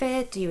keep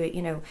fit? Do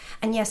you know?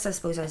 And yes, I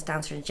suppose I was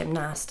dancer and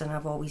gymnast, and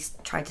I've always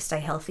tried to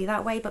stay healthy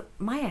that way. But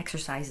my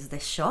exercise is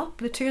this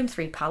shop, the 2 and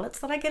 3 pallets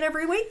that I get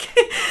every week.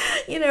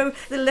 You know,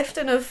 the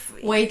lifting of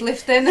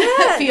weightlifting,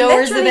 a few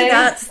hours a day.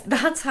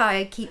 That's how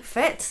I keep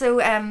fit. So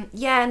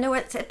yeah, no,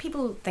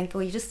 people think, oh,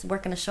 you just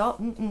work in a shop.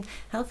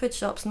 Health food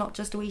shop's not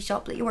just a wee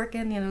shop that you work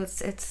in. You know,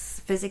 it's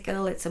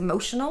physical, it's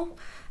emotional.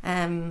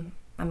 I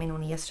mean,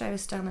 only yesterday I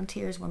was down in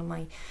tears. One of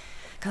my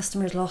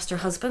customers lost her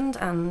husband,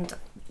 and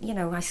you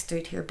know, I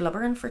stood here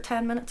blubbering for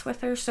 10 minutes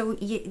with her. So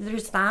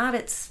there's that.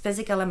 It's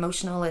physical,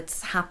 emotional,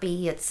 it's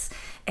happy, it's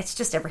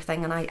just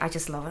everything, and I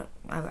just love it.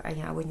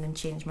 I wouldn't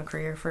change my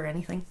career for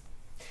anything.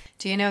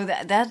 Do you know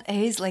that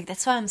is like,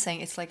 that's why I'm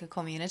saying it's like a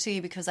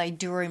community, because I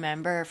do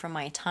remember from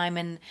my time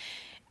in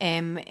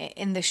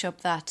the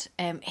shop that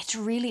it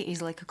really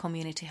is like a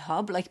community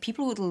hub. Like,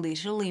 people would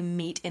literally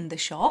meet in the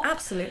shop.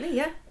 Absolutely,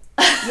 yeah.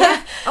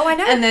 Yeah. Oh, I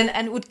know.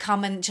 and would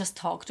come and just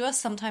talk to us,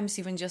 sometimes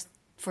even just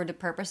for the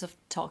purpose of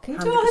talking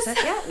to 100%.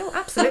 us. Yeah, no,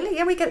 absolutely.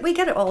 Yeah, we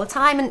get it all the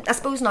time, and I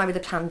suppose now with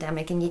the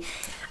pandemic, and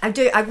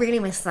I really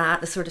miss that,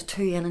 the sort of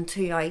 2 in and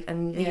 2 out,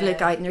 and you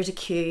look out and there's a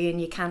queue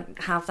and you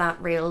can't have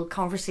that real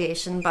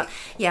conversation. But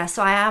yeah,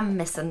 so I am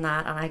missing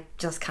that, and I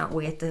just can't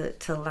wait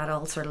till that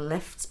all sort of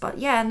lifts. But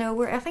yeah,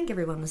 no, I think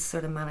everyone is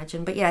sort of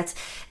managing. But yeah,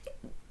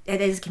 it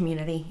is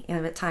community. You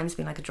know, at times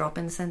been like a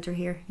drop-in centre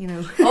here, you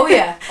know. Oh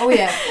yeah.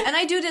 And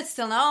I do that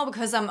still now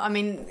because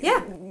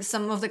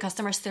some of the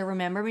customers still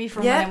remember me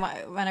from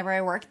whenever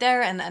I worked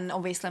there, and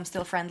obviously I'm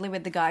still friendly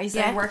with the guys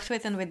that I worked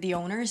with and with the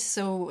owners.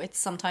 So it's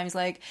sometimes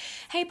like,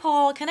 hey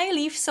Paul, can I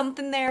leave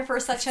something there for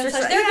such and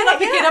such? They're gonna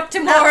pick it up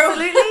tomorrow.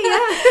 Absolutely,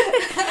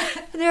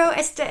 yeah. No,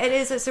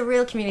 it's a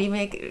real community. You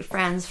make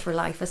friends for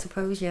life, I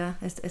suppose. Yeah,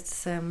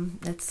 it's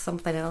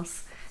something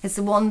else. It's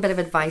the one bit of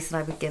advice that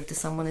I would give to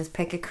someone is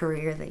pick a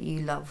career that you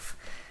love.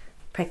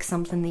 Pick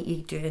something that you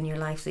do in your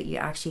life that you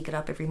actually get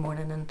up every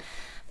morning. And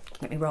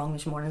don't get me wrong,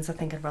 there's mornings I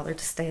think I'd rather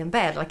just stay in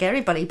bed like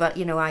everybody. But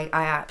you know, I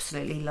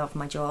absolutely love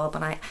my job,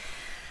 and I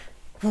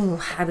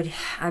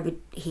would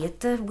hate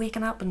to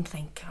waking up and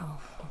think, oh,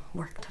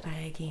 work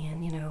today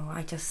again. You know,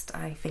 I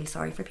feel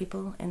sorry for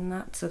people in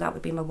that. So that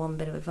would be my one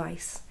bit of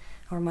advice,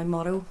 or my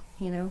motto.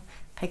 You know,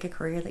 pick a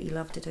career that you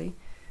love to do,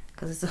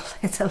 because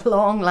it's a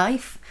long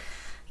life.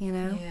 You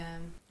know?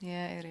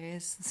 Yeah, it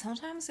is.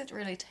 Sometimes it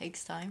really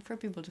takes time for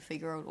people to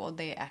figure out what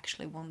they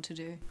actually want to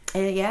do.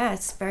 Yeah,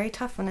 it's very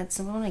tough, and it's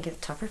only get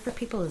tougher for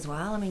people as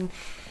well. I mean,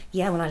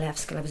 yeah, when I left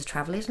school, I was a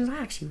travel agent.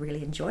 I actually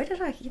really enjoyed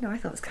it. I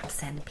thought I'm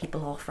sending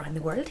people off around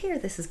the world here.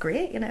 This is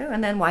great, you know.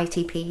 And then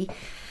YTP, there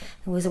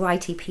was a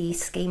YTP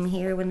scheme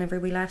here whenever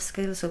we left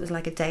school, so it was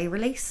like a day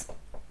release,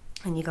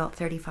 and you got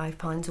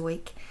 £35 a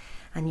week.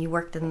 And you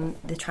worked in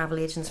the travel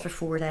agents for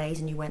 4 days,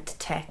 and you went to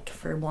tech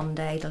for 1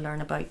 day to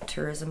learn about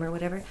tourism or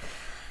whatever.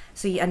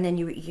 So and then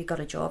you got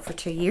a job for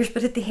 2 years.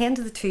 But at the end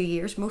of the 2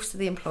 years, most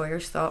of the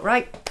employers thought,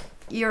 right,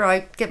 you're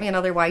out, get me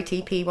another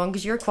YTP one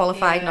because you're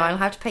qualified now, I'll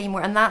have to pay you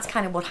more. And that's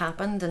kind of what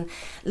happened. And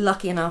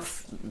lucky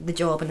enough, the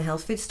job in the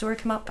health food store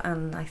came up,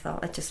 and I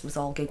thought it just was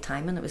all good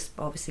timing. It was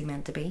obviously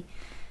meant to be.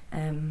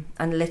 And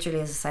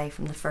literally, as I say,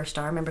 from the first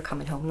hour, I remember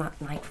coming home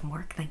that night from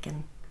work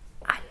thinking,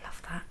 I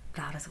love that.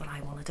 That is what I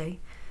want to do.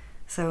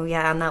 So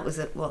yeah, and that was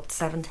at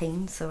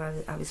 17,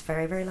 so I was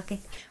very, very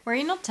lucky. Were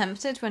you not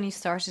tempted when you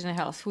started in a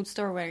health food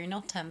store, were you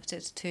not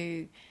tempted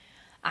to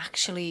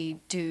actually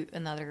do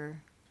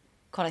another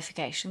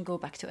qualification, go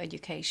back to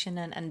education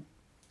and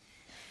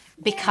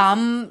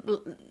become,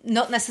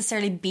 not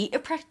necessarily be a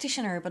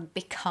practitioner, but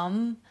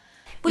become...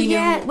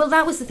 Well,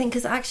 that was the thing,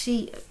 because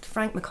actually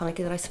Frank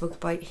McConaughey that I spoke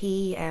about,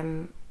 he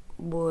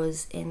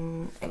was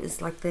in, it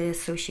was like the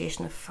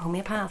Association of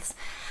Homeopaths,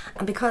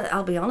 and because,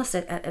 I'll be honest,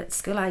 at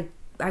school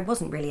I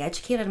wasn't really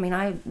educated. I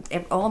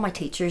mean, all my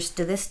teachers,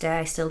 to this day,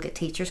 I still get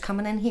teachers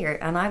coming in here,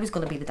 and I was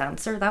going to be the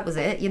dancer. That was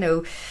it, you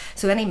know.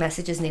 So any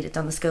messages needed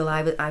done in school,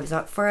 I was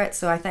up for it.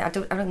 So I think I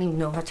don't even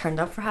know if I turned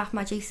up for half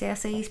my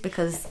GCSEs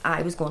because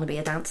I was going to be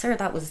a dancer.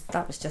 That was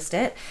just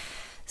it.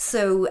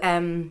 So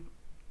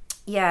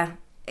yeah,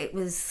 it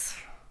was.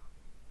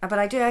 But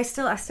I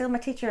still my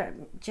teacher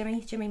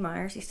Jimmy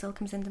Myers, he still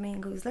comes into me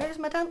and goes, "There's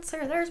my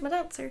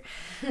dancer."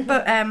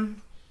 But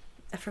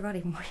I forgot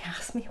even what you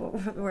asked me,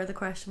 where the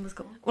question was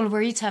going. Well,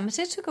 were you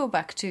tempted to go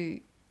back to...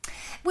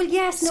 Well,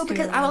 yes, no,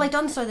 because I'd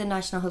done so the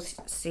National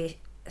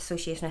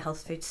Association of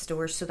Health Food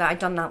Stores, so that I'd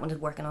done that when I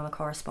was working on a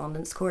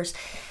correspondence course.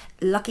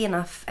 Lucky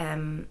enough,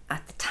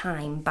 at the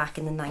time, back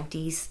in the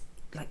 90s,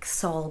 like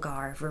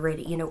Solgar,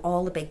 Viridi, you know,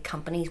 all the big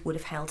companies would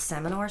have held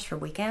seminars for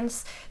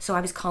weekends. So I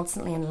was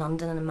constantly in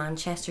London and in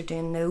Manchester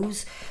doing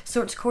those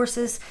sorts of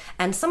courses,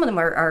 and some of them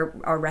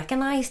are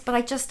recognised, but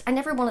I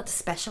never wanted to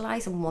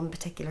specialise in one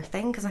particular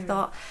thing, because I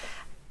thought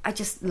I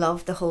just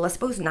loved the whole, I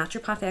suppose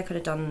naturopathy, I could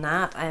have done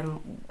that, I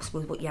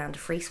suppose what Jan de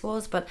Vries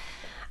was, but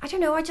I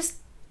don't know,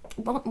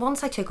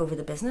 once I took over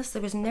the business,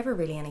 there was never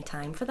really any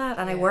time for that,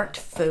 and I worked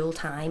full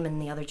time in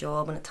the other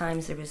job, and at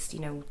times there was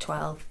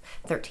 12,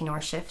 13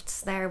 hour shifts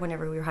there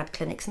whenever we had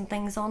clinics and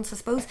things on. So I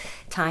suppose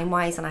time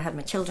wise, and I had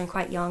my children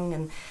quite young,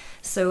 and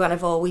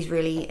I've always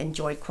really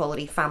enjoyed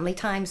quality family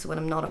time. So when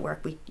I'm not at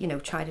work, we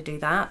try to do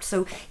that.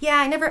 So yeah,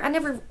 I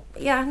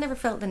never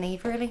felt the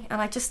need really,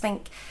 and I just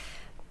think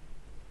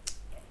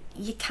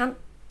you can't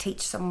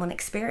teach someone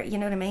experience, you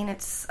know what I mean?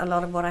 It's a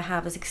lot of what I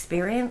have is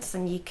experience,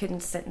 and you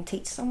couldn't sit and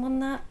teach someone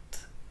that.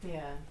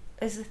 Yeah,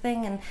 is the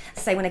thing. And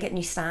say when I get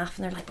new staff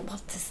and they're like, but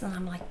what's this? And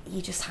I'm like,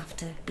 you just have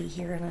to be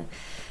here and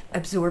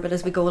absorb it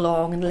as we go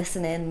along and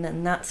listen in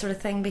and that sort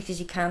of thing, because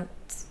you can't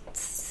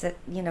sit,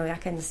 I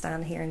can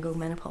stand here and go,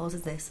 menopause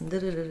is this and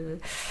da-da-da-da.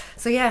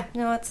 So yeah,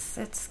 no,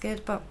 it's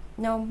good, but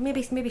no,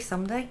 maybe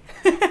someday.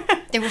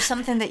 There was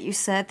something that you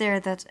said there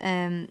that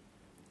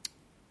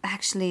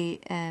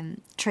actually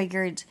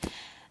triggered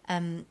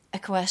a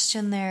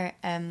question there.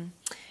 When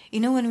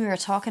we were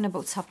talking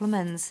about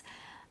supplements,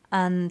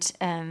 and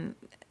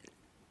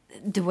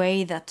the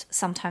way that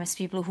sometimes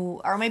people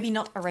who are maybe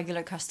not a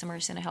regular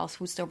customers in a health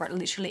food store, but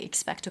literally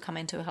expect to come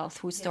into a health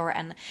food store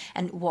and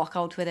walk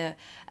out with a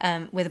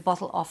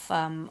bottle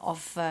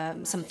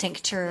of some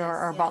tincture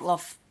or a bottle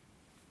of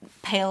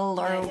pill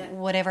or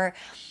whatever,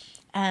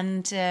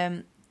 and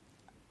I'm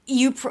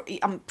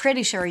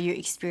pretty sure you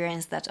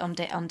experience that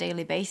on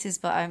daily basis,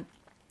 but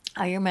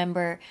I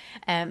remember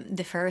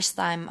the first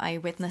time I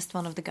witnessed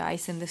one of the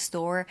guys in the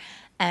store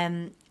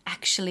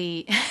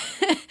actually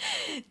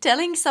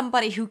telling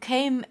somebody who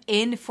came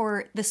in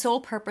for the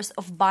sole purpose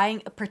of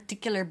buying a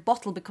particular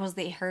bottle because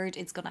they heard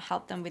it's going to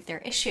help them with their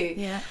issue.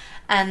 Yeah.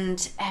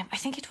 And I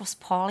think it was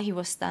Paul, he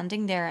was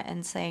standing there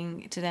and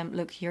saying to them,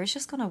 look, you're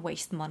just going to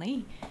waste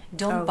money.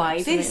 Don't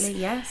buy this.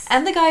 Yes.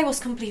 And the guy was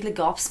completely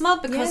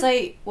gobsmacked because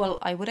I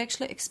would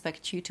actually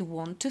expect you to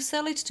want to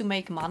sell it to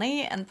make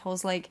money. And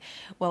Paul's like,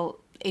 well,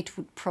 it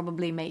would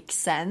probably make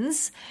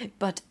sense,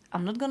 but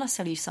I'm not going to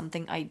sell you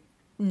something I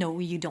know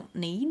you don't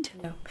need.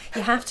 No,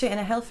 you have to, in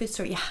a health food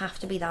store, you have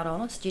to be that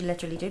honest. You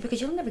literally do,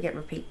 because you'll never get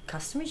repeat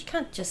customers. You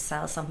can't just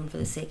sell something for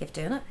the sake of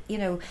doing it. You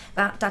know,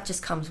 that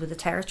just comes with the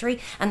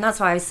territory. And that's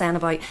why I was saying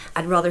about,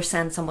 I'd rather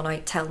send someone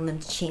out telling them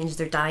to change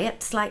their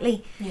diet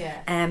slightly.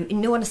 Yeah. And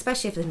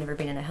especially if they've never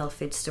been in a health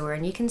food store,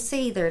 and you can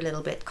see they're a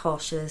little bit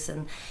cautious,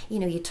 and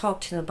you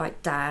talk to them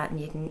about diet, and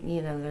you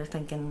can, they're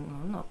thinking, oh,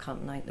 I'm not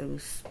cutting out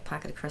those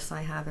packet of crisps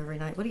I have every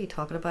night. What are you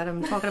talking about?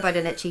 I'm talking about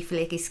an itchy,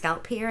 flaky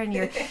scalp here, and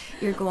you're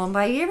going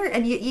by.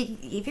 Have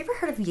you ever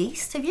heard of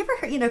yeast? Have you ever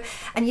heard,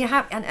 and you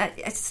have, and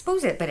I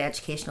suppose it's a bit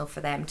educational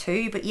for them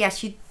too, but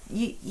yes, you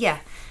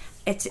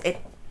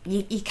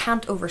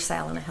can't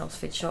oversell in a health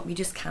food shop. You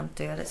just can't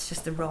do it. It's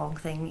just the wrong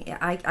thing.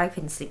 I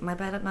couldn't sleep in my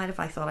bed at night if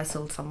I thought I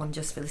sold someone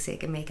just for the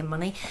sake of making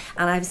money.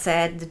 And I've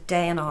said the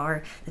day and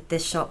hour that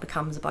this shop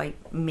becomes about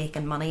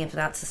making money, if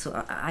that's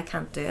so, I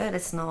can't do it.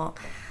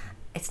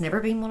 It's never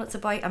been what it's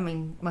about. I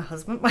mean, my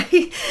husband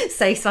might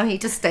say something, he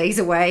just stays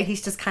away.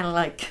 He's just kind of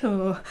like,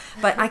 oh.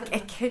 But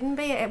it couldn't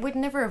be. It would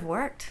never have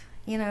worked.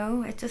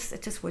 It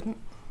just wouldn't.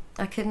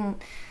 I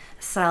couldn't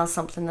sell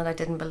something that I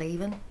didn't believe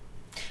in.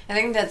 I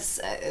think that's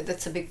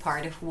a big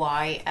part of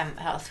why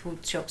health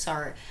food shops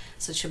are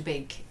such a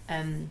big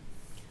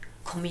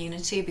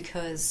community,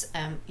 because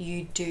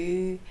you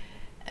do.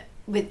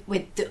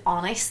 With the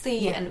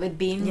honesty and with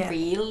being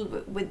real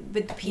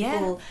with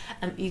people,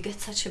 you get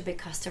such a big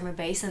customer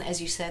base, and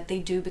as you said, they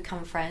do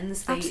become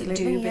friends. They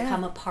do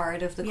become a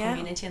part of the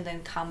community, and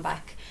then come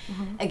back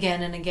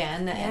again and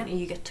again, and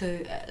you get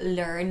to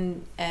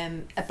learn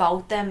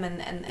about them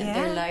and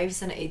their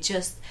lives, and it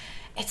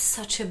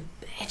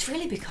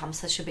really becomes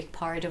such a big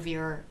part of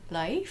your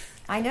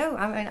life. I know.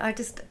 I mean, I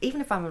just,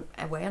 even if I'm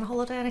away on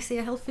holiday and I see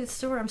a health food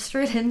store, I'm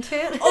straight into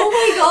it. Oh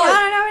my god!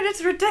 I know, and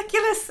it's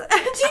ridiculous. Do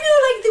you know,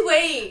 like, the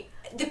way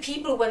the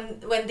people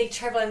when they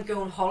travel and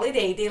go on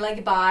holiday, they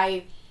like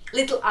buy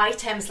little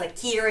items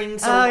like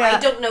earrings or I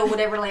don't know,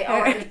 whatever, like,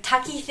 or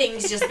tacky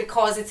things just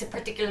because it's a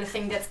particular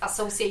thing that's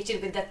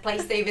associated with that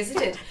place they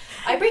visited.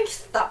 I bring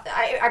stuff.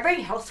 I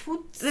bring health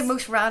food. The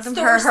most random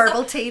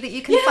herbal tea that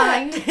you can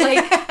find,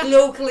 like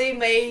locally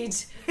made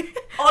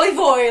olive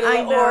oil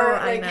or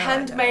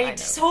handmade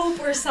soap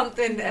or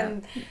something,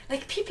 and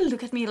like people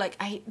look at me like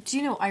I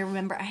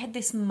remember I had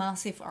this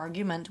massive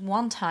argument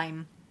one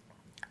time.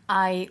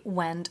 I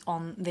went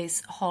on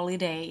this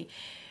holiday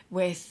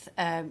with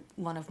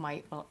one of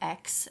my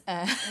ex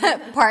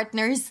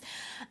partners,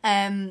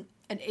 and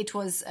it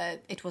was a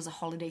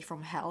holiday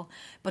from hell.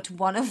 But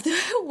one of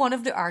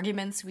the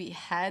arguments we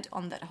had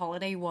on that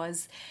holiday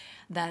was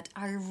that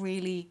I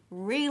really,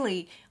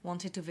 really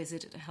wanted to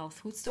visit a health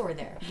food store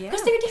there,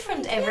 because they're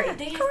different.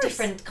 They have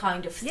different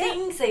kind of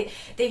things.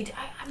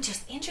 I'm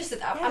just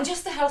interested. I'm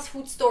just a health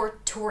food store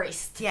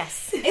tourist.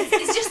 Yes,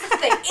 it's just a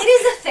thing. It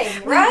is a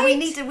thing, right? We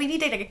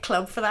need like a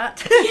club for that.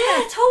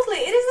 Yeah, totally.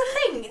 It is a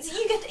thing.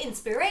 You get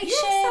inspiration.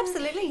 Yes,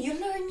 absolutely. You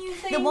learn new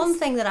things. The one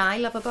thing that I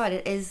love about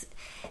it is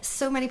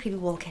so many people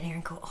walk in here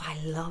and go, oh, I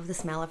love the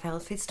smell of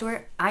health food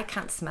store. I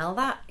can't smell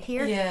that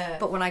here. Yeah.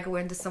 But when I go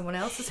into someone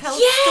else's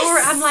health store,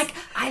 I'm like,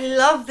 I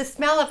love the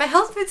smell of a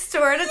health food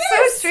store. And it's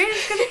so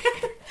strange.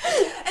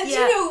 And you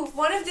know,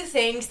 one of the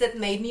things that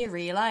made me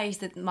realise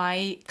that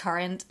my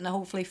current and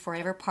hopefully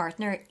forever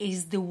partner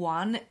is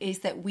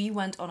that we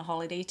went on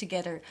holiday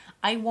together.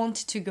 I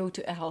wanted to go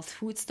to a health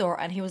food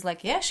store, and he was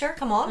like, yeah, sure,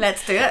 come on.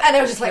 Let's do it. And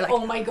I was just like,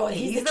 oh my god,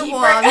 he's the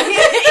one. He's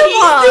the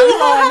one.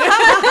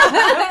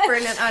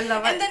 Brilliant, I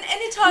love it. And then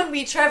anytime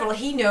we travel,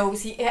 he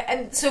knows.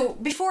 And so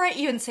before I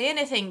even say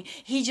anything,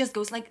 he just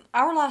goes like,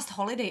 our last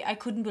holiday, I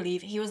couldn't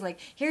believe. He was like,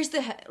 here's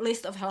the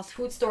list of health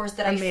food stores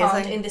that I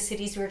found in the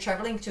cities we were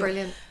traveling to.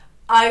 Brilliant.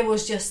 I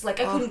was just like,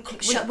 I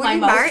couldn't shut my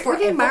mouth forever.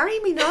 Would you marry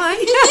me now? I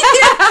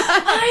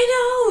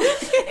know.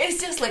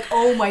 It's just like,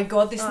 oh my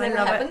god, this never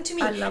happened to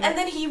me. And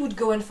then he would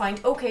go and find,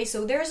 okay,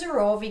 so there's a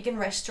raw vegan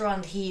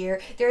restaurant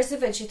here, there's a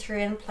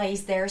vegetarian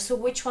place there, so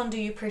which one do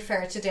you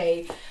prefer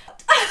today?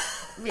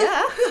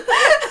 Yeah.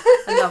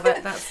 I love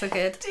it. That's so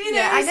good. Do you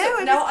know? I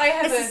know.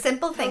 It's the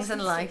simple things in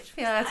life.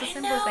 Yeah, it's a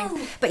simple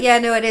thing. But yeah,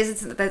 no, it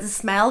is. There's a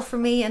smell for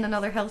me in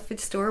another health food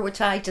store,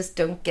 which I just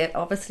don't get.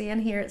 Obviously, in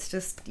here, it's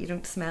just you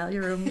don't smell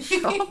your own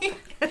shop.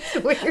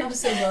 It's weird. I'm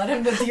so glad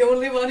I'm not the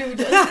only one who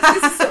does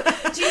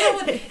this. Do you know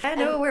what? I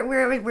know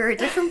we're a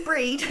different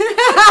breed.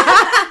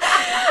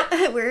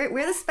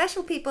 we're the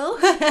special people.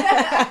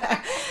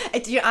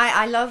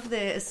 I love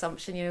the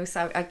assumption, you know.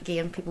 So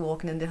again, people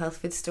walking into a health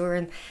food store,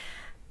 and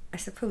I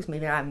suppose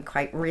maybe I'm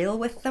quite real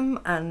with them,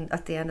 and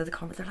at the end of the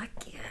conference they're like,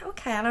 yeah,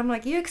 okay, and I'm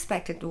like, you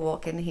expected to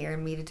walk in here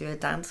and me to do a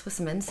dance with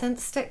some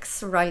incense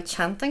sticks while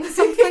chanting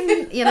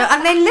something, you know,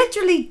 and they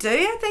literally do.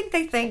 I think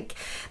they think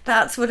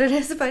that's what it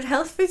is about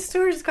health food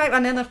stores,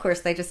 and then of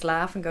course they just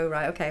laugh and go,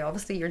 right, okay,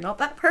 obviously you're not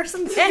that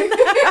person then.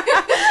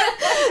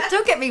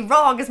 Don't get me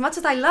wrong, as much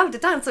as I love to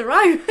dance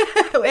around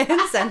with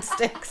incense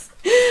sticks,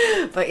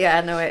 but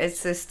yeah, no,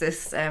 it's just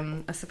this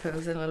I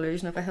suppose an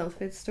illusion of a health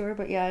food store.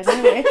 But yeah,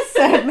 no, it's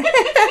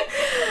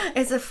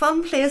it's a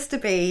fun place to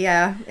be.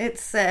 Yeah,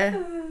 it's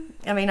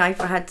I mean, I've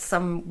had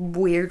some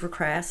weird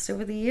requests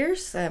over the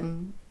years. I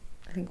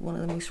think one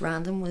of the most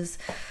random was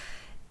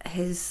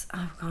his,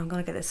 oh God, I'm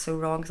gonna get this so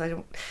wrong because I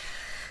don't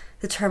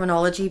the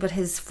terminology, but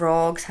his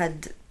frogs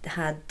had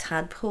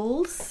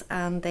tadpoles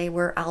and they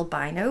were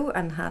albino,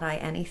 and had I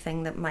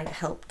anything that might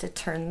help to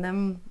turn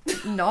them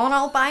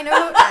non-albino?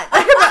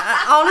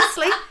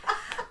 Honestly.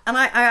 And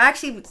I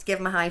actually would give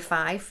him a high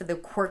five for the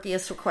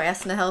quirkiest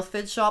request in a health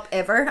food shop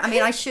ever. I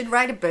mean, I should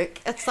write a book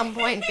at some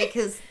point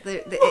because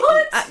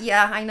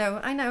yeah, I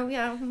know,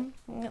 yeah.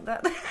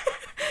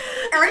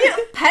 Are you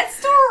pet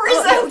stores?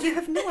 Oh, you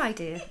have no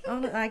idea.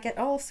 I get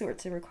all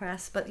sorts of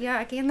requests, but yeah,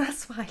 again,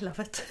 that's why I love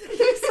it.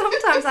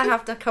 Sometimes I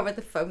have to cover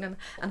the phone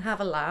and have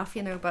a laugh,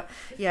 you know. But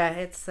yeah,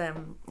 it's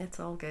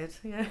all good.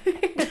 Yeah.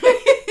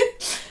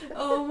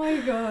 Oh my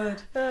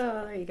God.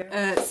 Oh, there you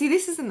go. See,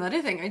 this is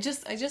another thing. I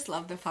just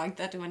love the fact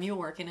that when you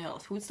work in a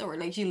health food store,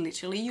 like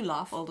you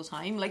laugh all the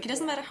time. Like it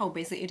doesn't matter how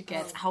busy it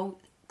gets, how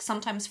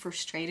sometimes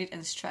frustrated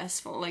and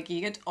stressful. Like you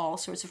get all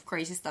sorts of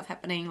crazy stuff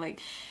happening. Like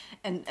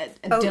and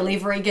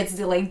delivery gets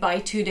delayed by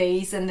 2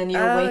 days, and then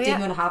you're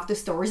waiting and half the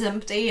store's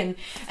empty, and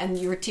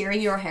you're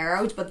tearing your hair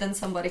out. But then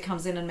somebody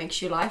comes in and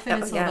makes you laugh,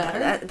 and it's all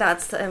better.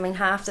 That's I mean,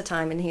 half the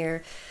time in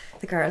here,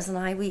 the girls and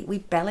I, we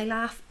belly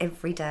laugh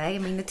every day. I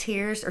mean, the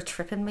tears are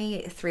tripping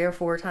me 3 or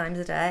 4 times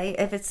a day.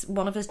 If it's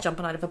one of us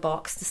jumping out of a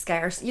box to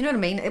scare us, you know what I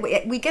mean?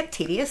 We get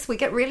tedious. We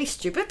get really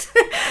stupid.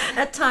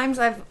 At times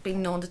I've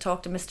been known to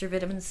talk to Mr.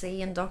 Vitamin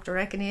C and Dr.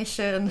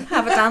 Echinacea and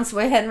have a dance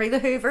with Henry the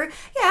Hoover.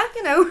 Yeah,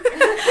 you know,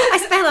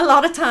 I spend a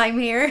lot of time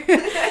here.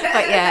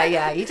 But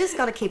yeah, you just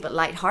got to keep it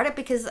lighthearted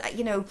because,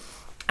 you know,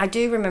 I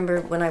do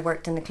remember when I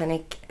worked in the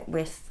clinic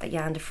with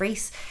Jan de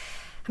Vries.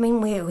 I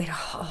mean, we had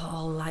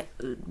all like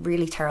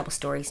really terrible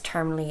stories,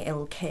 terminally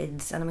ill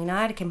kids, and I mean,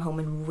 I had to come home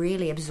and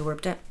really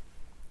absorbed it.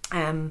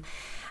 And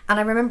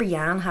I remember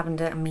Jan having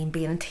to,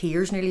 being in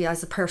tears nearly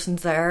as the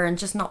person's there and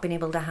just not being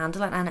able to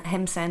handle it, and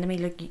him saying to me,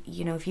 look,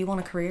 you know, if you want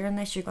a career in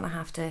this, you're going to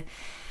have to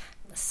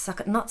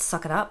not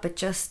suck it up, but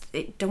just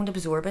don't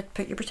absorb it.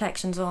 Put your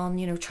protections on,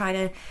 you know, try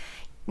to.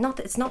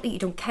 It's not that you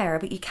don't care,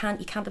 but you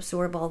can't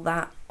absorb all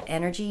that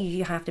energy.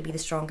 You have to be the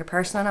stronger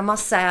person, and I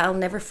must say I'll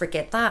never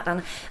forget that.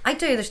 And I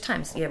do. There's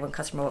times, when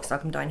customer walks, I'll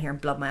come down here and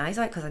blub my eyes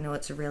out because I know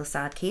it's a real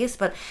sad case.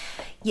 But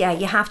yeah,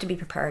 you have to be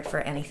prepared for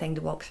anything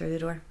to walk through the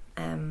door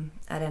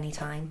at any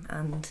time,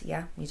 and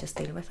yeah, you just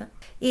deal with it.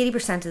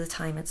 80% of the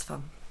time, it's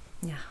fun.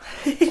 Yeah.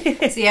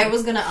 See, I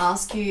was gonna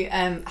ask you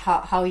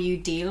how you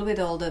deal with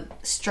all the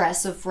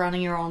stress of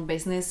running your own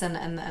business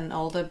and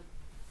all the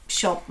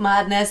shop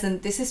madness,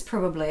 and this is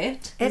probably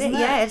it.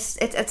 Yeah,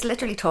 it's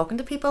literally talking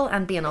to people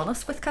and being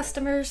honest with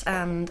customers.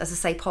 And as I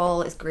say,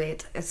 Paul is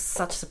great. It's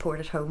such support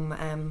at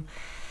home.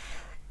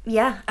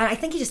 Yeah, and I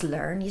think you just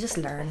learn.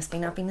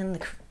 I've been in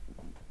the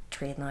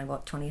trade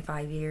now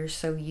 25 years,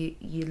 so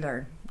you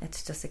learn.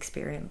 It's just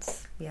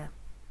experience. Yeah.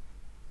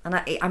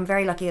 And I'm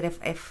very lucky that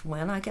if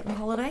when I get on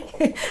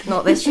holiday,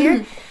 not this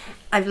year,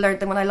 I've learned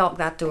that when I lock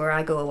that door,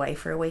 I go away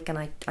for a week, and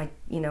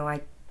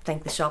I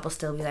think the shop will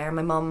still be there.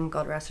 My mum,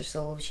 God rest her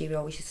soul, she would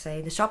always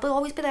say, the shop will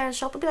always be there, the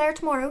shop will be there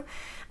tomorrow.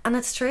 And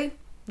it's true.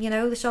 You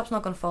know, the shop's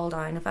not going to fall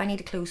down. If I need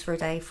to close for a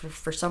day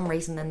for some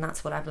reason, then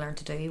that's what I've learned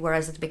to do.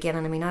 Whereas at the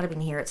beginning, I'd have been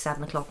here at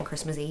 7 o'clock on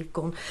Christmas Eve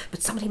going,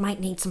 but somebody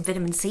might need some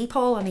vitamin C,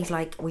 Paul. And he's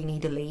like, we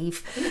need to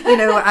leave. You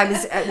know,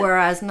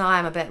 whereas now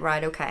I'm a bit,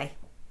 right, okay,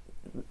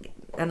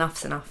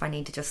 enough's enough.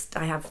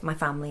 I have my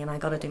family and I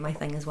got to do my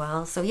thing as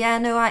well. So yeah,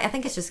 no, I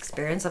think it's just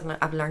experience.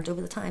 I've learned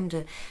over the time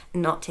to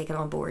not take it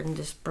on board and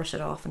just brush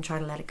it off and try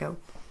to let it go.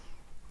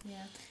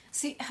 Yeah.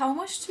 See, how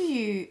much do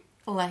you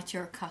let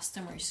your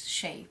customers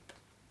shape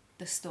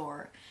the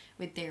store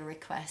with their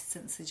requests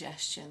and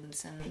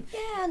suggestions?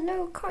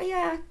 And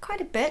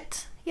quite a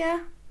bit.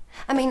 Yeah,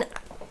 I mean,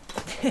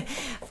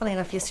 funny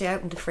enough, yesterday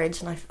out in the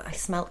fridge and I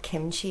smelt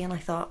kimchi, and I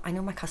thought, I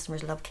know my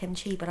customers love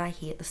kimchi, but I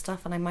hate the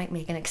stuff, and I might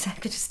make an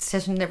executive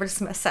decision never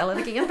to sell it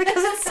again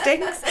because it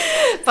stinks.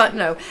 But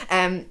no,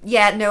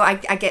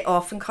 I get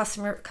often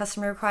customer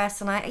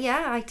requests, and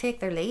I take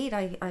their lead.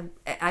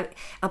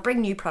 I'll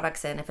bring new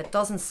products in. If it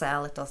doesn't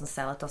sell, it doesn't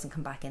sell. It doesn't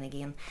come back in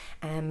again.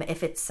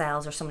 If it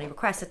sells or somebody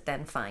requests it,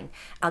 then fine.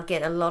 I'll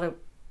get a lot of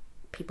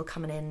people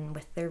coming in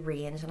with their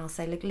range, and I'll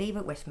say, look, leave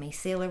it with me,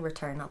 sale or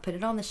return, I'll put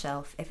it on the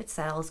shelf. If it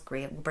sells,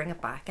 great, we'll bring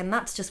it back. And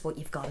that's just what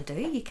you've got to do.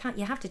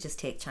 You have to just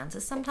take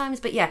chances sometimes.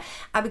 But yeah,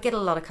 I would get a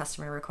lot of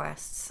customer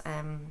requests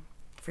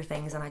for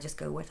things, and I just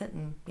go with it,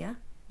 and yeah,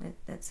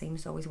 it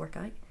seems to always work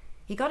out.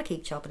 You got to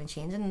keep chopping and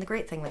changing. And the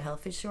great thing with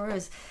health food store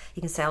is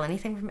you can sell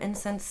anything from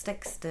incense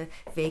sticks to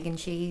vegan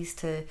cheese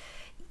to,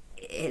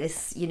 it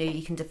is,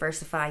 you can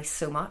diversify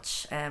so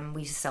much.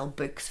 We used to sell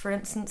books, for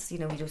instance. We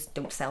just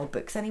don't sell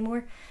books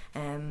anymore.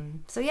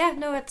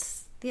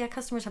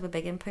 Customers have a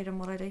big input on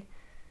what I do.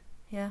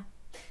 Yeah.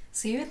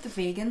 So you with the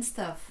vegan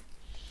stuff,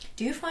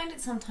 do you find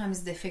it sometimes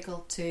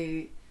difficult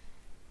to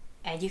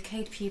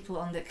educate people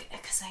on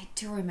because I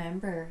do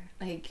remember,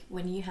 like,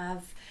 when you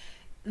have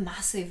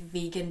massive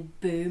vegan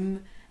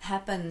boom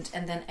happened,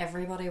 and then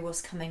everybody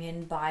was coming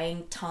in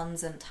buying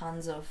tons and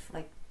tons of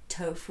like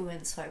tofu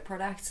and soy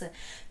products,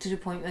 to the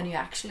point when you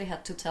actually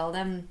had to tell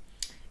them,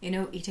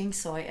 eating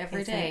soy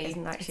every day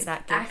isn't actually it's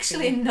that good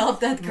actually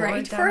not that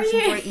great for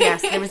you.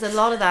 Yes, there was a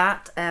lot of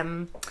that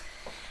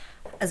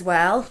as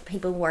well.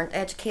 People weren't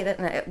educated,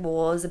 and it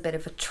was a bit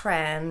of a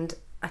trend,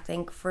 I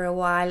think, for a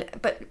while.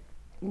 But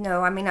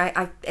no, I mean,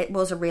 it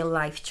was a real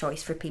life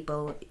choice for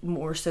people,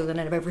 more so than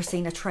I've ever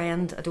seen a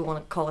trend. I don't want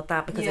to call it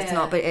that because it's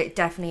not, but it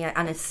definitely,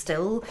 and it's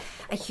still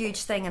a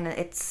huge thing, and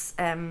it's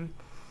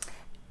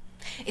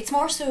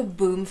more so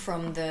boom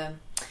from the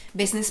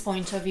business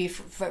point of view,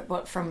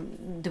 but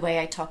from the way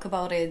I talk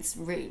about it, it's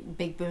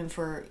big boom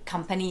for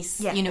companies,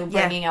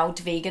 bringing out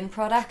vegan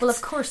products. Well,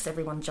 of course,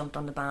 everyone jumped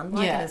on the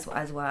bandwagon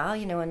as well,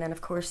 and then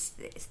of course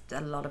a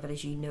lot of it,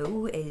 as you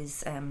know,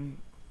 is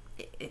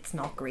it's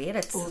not great.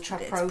 It's ultra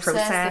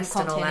processed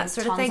and all that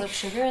sort of thing. Of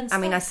sugar and stuff.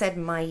 I mean, I said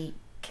my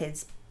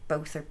kids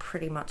both are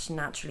pretty much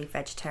naturally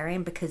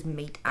vegetarian because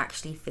meat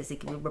actually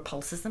physically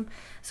repulses them.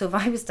 So if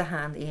I was to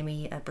hand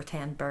Amy a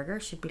pretend burger,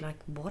 she'd be like,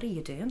 what are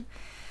you doing?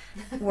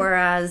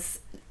 Whereas,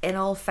 in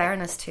all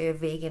fairness to a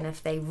vegan,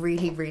 if they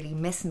really, really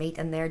miss meat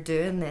and they're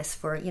doing this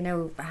for,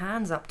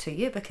 hands up to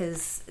you,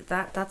 because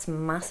that's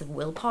massive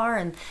willpower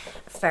and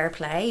fair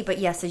play. But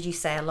yes, as you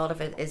say, a lot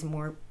of it is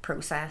more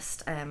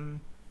processed.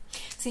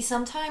 See,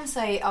 sometimes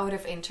out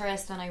of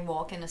interest, when I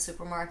walk in a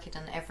supermarket,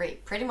 and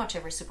pretty much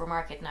every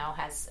supermarket now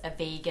has a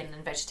vegan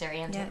and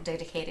vegetarian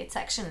dedicated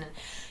section, and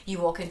you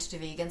walk into the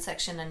vegan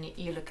section and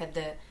you look at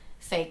the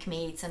fake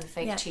meats and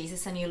fake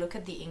cheeses, and you look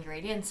at the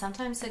ingredients.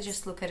 Sometimes I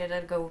just look at it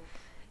and go,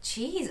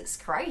 Jesus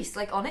Christ,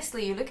 like,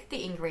 honestly, you look at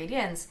the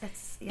ingredients,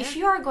 if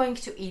you are going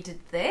to eat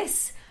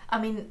this, I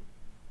mean,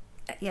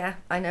 yeah,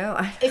 I know.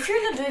 If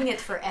you're not doing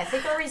it for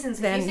ethical reasons,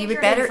 then you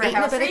would better eat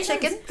a bit of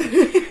chicken.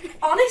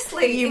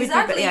 Honestly,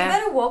 exactly. You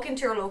better walk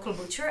into your local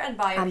butcher and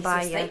buy a piece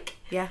of steak.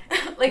 Yeah.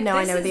 Like, no,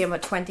 I know they have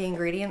 20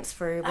 ingredients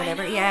for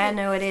whatever. Yeah,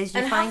 no, it is.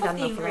 You find half of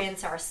the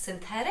ingredients are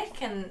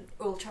synthetic and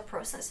ultra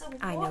processed. So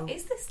what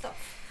is this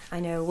stuff? I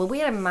know. Well, we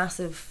had a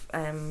massive.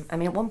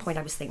 At one point,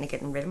 I was thinking of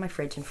getting rid of my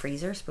fridge and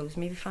freezer. I suppose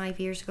maybe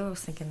 5 years ago, I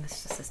was thinking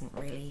this just isn't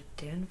really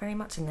doing very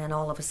much. And then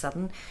all of a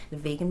sudden, the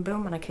vegan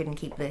boom, and I couldn't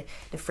keep the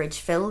fridge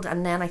filled.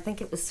 And then I think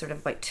it was sort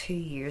of about 2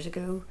 years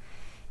ago,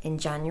 in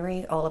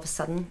January, all of a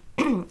sudden,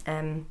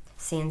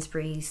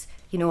 Sainsbury's,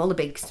 all the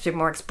big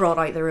supermarkets brought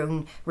out their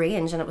own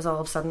range, and it was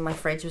all of a sudden my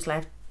fridge was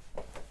left.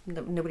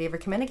 Nobody ever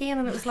came in again,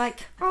 and it was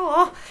like,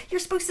 oh,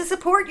 you're supposed to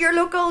support your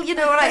local, and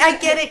I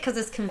get it because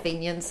it's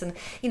convenience, and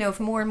if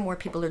more and more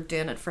people are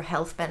doing it for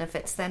health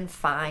benefits, then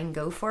fine,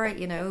 go for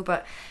it,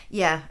 but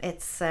yeah,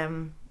 it's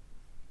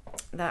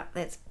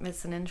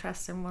it's an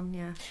interesting one.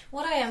 Yeah,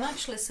 what I am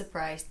actually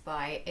surprised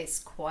by is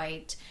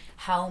quite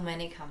how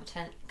many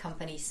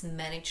companies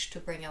manage to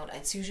bring out,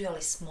 it's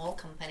usually small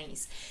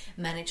companies,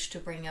 manage to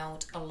bring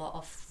out a lot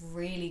of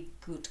really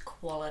good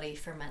quality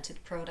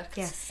fermented products.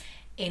 Yes.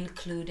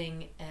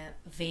 Including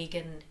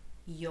vegan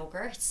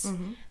yogurts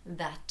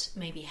that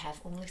maybe have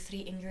only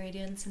 3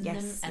 ingredients in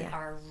them and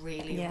are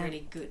really,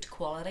 really good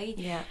quality.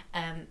 Yeah.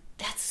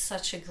 That's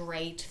such a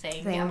great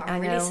thing.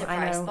 I'm really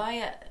surprised by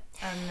it.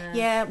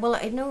 And, well,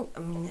 I know. I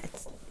mean,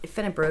 it's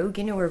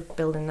Finnebrogue. We're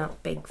building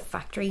that big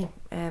factory.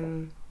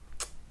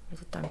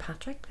 Is it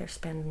Downpatrick? They're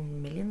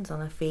spending millions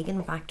on a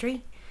vegan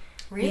factory.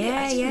 Really?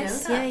 Yeah. I didn't know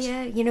that.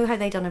 Yeah. You know how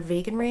they done a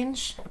vegan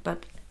range,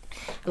 but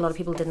a lot of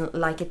people didn't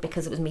like it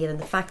because it was made in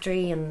the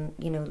factory and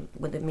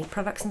with the meat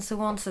products and so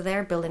on, so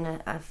they're building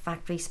a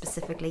factory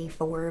specifically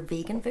for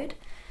vegan food.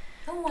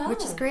 Oh wow.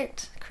 Which is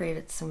great.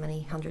 Created so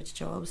many hundreds of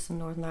jobs in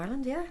Northern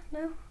Ireland.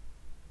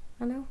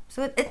 I know,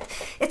 so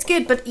it's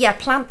good, but yeah,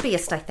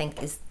 plant-based I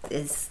think is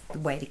the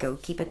way to go.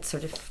 Keep it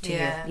sort of to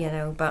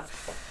your, but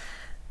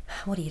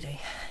what do?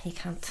 You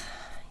can't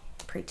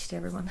preach to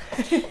everyone.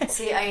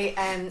 See,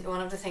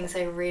 one of the things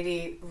I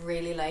really,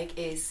 really like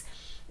is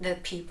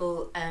that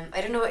people,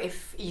 I don't know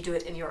if you do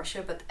it in your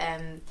show, but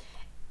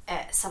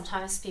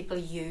sometimes people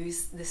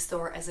use the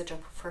store as a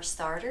job for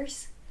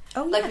starters.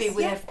 Oh, like yes, we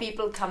would have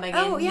people coming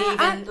Oh, in, yeah,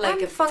 leaving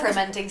I'm a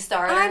fermenting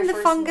starter. I'm the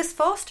for fungus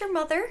foster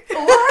mother. Oh,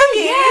 are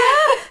you?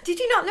 Yeah. Did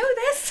you not know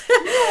this?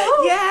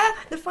 No. Yeah,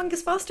 the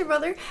fungus foster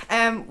mother.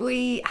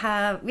 We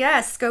have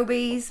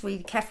scobies,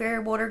 we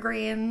kefir, water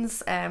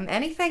grains,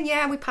 anything.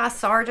 Yeah, we pass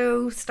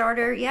sourdough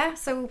starter. Yeah,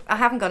 so I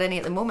haven't got any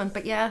at the moment,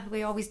 but yeah,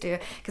 we always do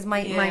it because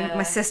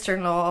my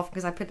sister-in-law,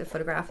 because I put the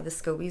photograph of the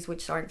scobies,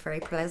 which aren't very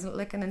pleasant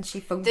looking, and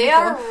she phoned me. They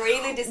are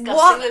really disgusting.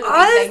 What little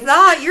is things.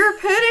 that? You're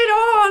putting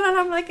on, and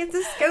I'm like, it's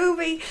a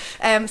SCOBY.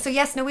 So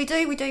yes, no, we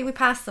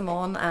pass them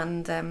on,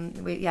 and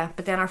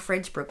but then our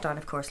fridge broke down,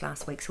 of course,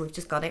 last week, so we've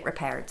just got it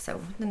repaired.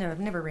 So no, it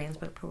never rains,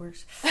 but it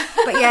pours.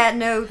 But yeah,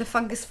 no, the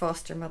fungus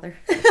foster mother.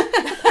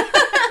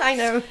 I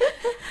know.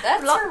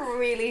 That's a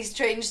really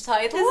strange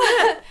title,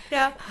 isn't it?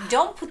 Yeah.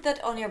 Don't put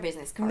that on your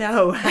business card.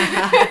 No.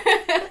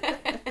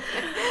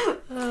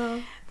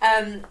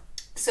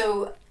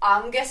 So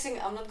I'm guessing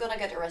I'm not gonna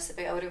get a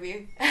recipe out of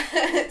you.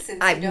 Since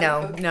you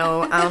don't cook.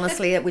 No.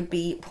 Honestly, it would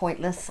be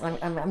pointless.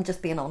 I'm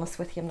just being honest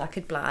with you. I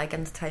could blag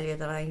and tell you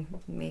that I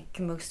make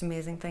the most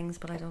amazing things,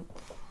 but I don't.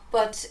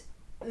 But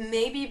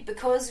maybe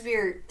because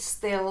we're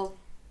still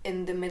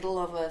in the middle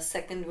of a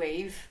second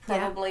wave,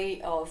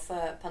 probably of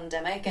a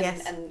pandemic,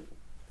 and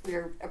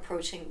we're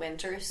approaching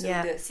winter, so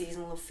the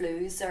seasonal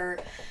flus are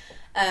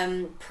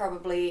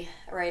probably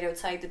right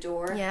outside the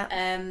door.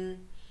 Yeah.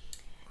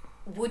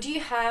 Would you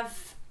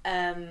have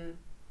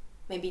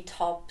maybe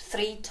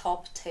three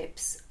top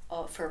tips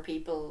for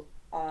people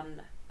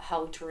on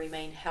how to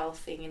remain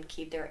healthy and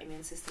keep their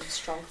immune system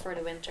strong for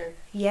the winter?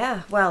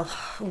 Yeah, well,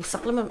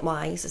 supplement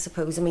wise, I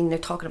suppose. I mean, they're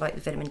talking about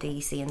the vitamin D,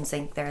 C, and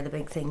zinc. They're the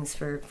big things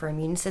for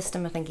immune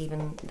system. I think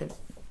even the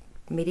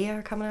media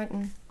are coming out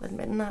and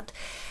admitting that.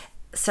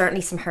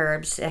 Certainly some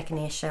herbs,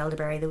 echinacea,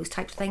 elderberry, those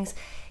types of things.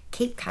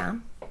 Keep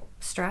calm.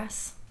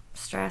 Stress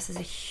is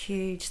a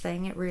huge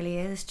thing. It really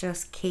is.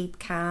 Just keep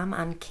calm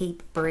and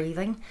keep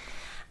breathing.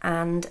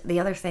 And the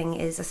other thing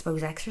is, I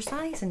suppose,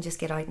 exercise and just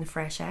get out in the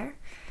fresh air.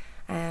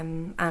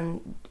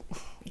 And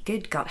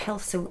good gut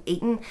health. So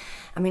eating,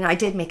 I mean, I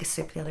did make a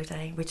soup the other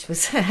day, which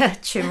was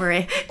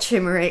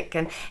turmeric,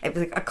 and it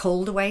was a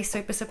cold away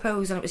soup, I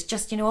suppose, and it was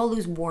just, all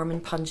those warm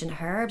and pungent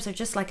herbs are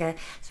just like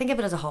think of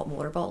it as a hot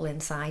water bottle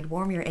inside.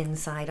 Warm your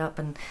inside up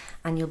and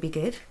you'll be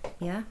good.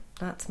 Yeah,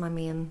 that's my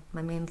main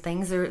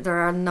things. There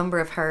are a number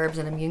of herbs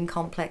and immune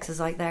complexes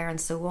out there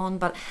and so on,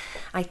 but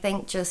I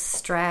think just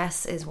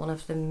stress is one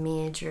of the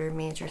major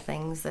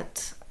things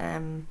that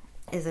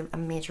is a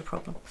major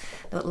problem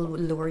that will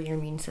lower your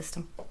immune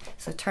system.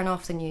 So turn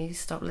off the news,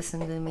 stop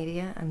listening to the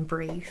media, and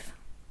breathe.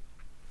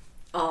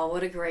 Oh,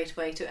 what a great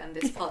way to end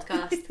this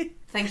podcast.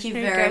 Thank you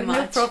very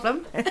much. No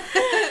problem.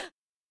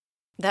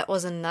 That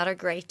was another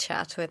great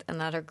chat with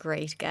another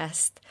great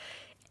guest.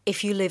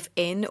 If you live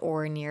in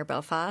or near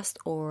Belfast,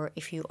 or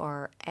if you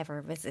are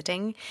ever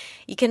visiting,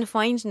 you can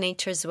find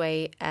Nature's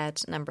Way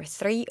at number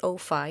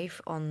 305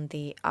 on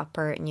the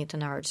Upper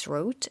Newtownards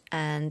Road,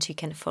 and you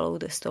can follow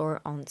the store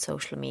on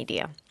social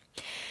media.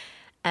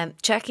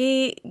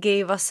 Jackie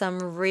gave us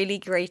some really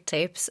great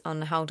tips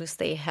on how to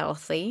stay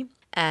healthy,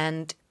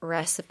 and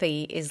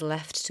recipe is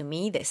left to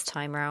me this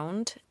time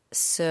around.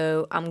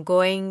 So I'm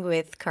going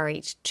with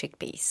curried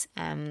chickpeas.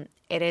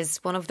 It is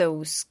one of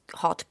those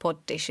hot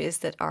pot dishes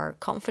that are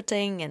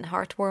comforting and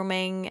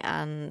heartwarming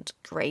and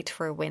great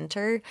for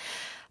winter.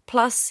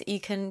 Plus,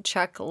 you can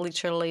chuck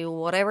literally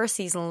whatever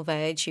seasonal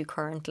veg you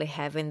currently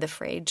have in the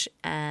fridge,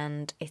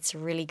 and it's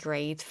really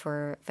great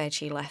for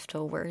veggie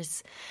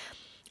leftovers.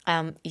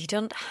 You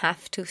don't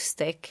have to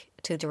stick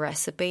to the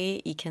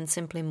recipe. You can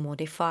simply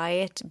modify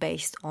it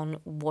based on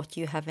what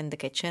you have in the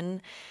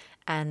kitchen,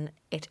 and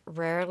it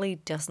rarely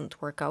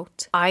doesn't work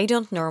out. I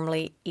don't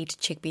normally eat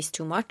chickpeas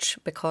too much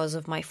because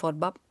of my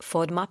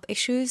FODMAP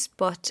issues,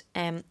 but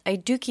I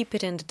do keep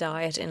it in the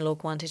diet in low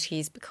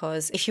quantities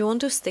because if you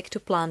want to stick to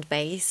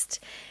plant-based,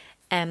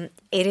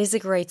 it is a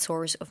great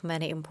source of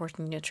many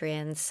important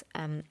nutrients.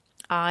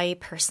 I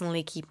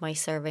personally keep my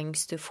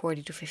servings to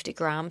 40 to 50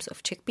 grams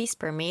of chickpeas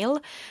per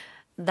meal.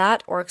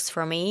 That works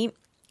for me.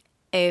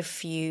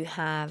 If you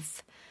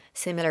have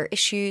similar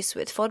issues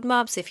with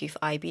FODMAPs, if you have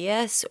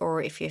IBS,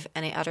 or if you have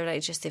any other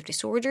digestive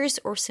disorders,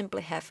 or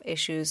simply have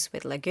issues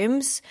with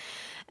legumes,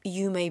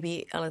 you may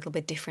be a little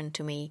bit different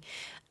to me.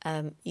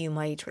 You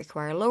might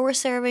require a lower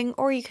serving,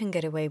 or you can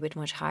get away with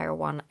much higher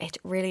one. It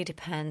really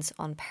depends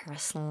on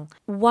personal.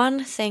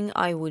 One thing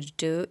I would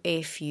do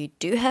if you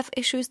do have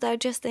issues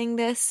digesting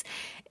this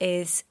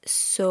is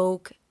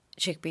soak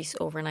chickpeas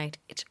overnight.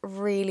 It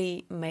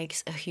really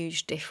makes a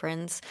huge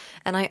difference.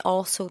 And I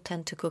also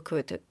tend to cook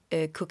it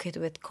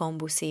with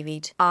kombu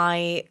seaweed.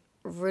 I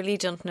really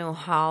don't know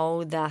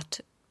how that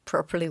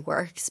properly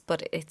works,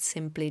 but it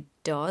simply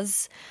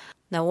does.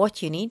 Now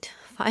what you need,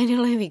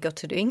 finally we got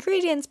to the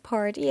ingredients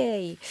part,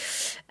 yay!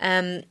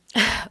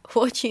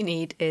 What you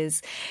need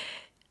is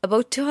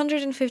about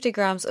 250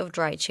 grams of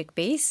dried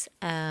chickpeas,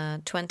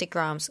 20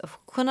 grams of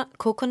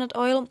coconut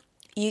oil,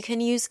 You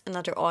can use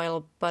another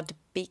oil, but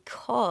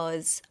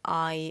because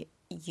I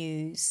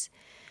use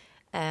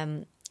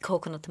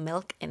coconut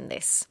milk in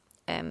this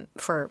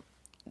for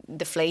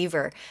the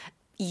flavor,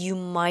 you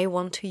might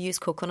want to use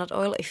coconut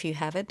oil if you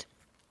have it.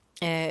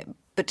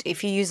 But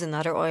if you use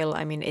another oil,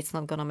 I mean, it's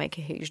not going to make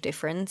a huge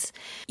difference.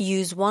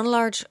 Use 1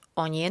 large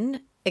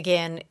onion.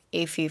 Again,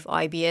 if you've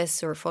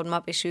IBS or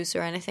FODMAP issues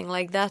or anything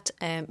like that,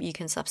 you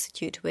can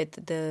substitute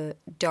with the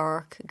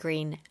dark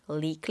green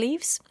leek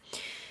leaves.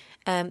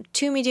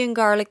 2 medium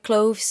garlic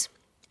cloves.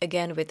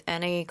 Again, with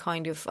any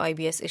kind of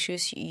IBS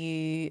issues,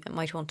 you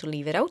might want to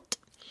leave it out.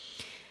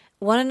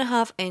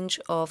 1.5 inch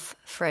of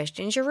fresh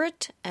ginger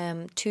root,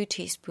 2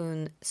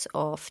 teaspoons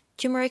of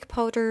turmeric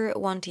powder,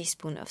 1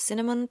 teaspoon of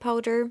cinnamon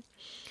powder,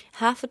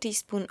 half a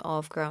teaspoon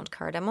of ground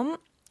cardamom,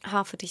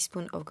 half a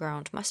teaspoon of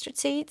ground mustard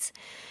seeds,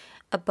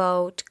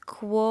 about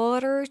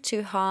 1/4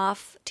 to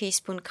 1/2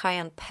 teaspoon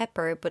cayenne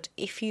pepper, but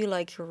if you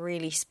like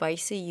really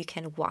spicy, you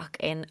can whack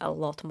in a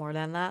lot more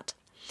than that.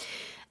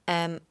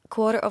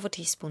 1/4 of a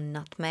teaspoon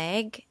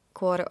nutmeg,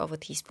 1/4 of a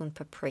teaspoon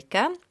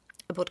paprika,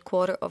 about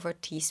 1/4 of a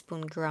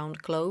teaspoon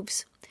ground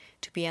cloves.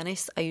 To be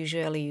honest, I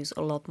usually use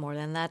a lot more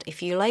than that.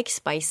 If you like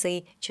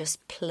spicy,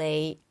 just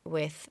play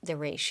with the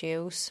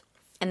ratios.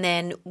 And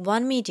then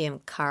 1 medium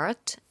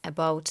carrot,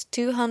 about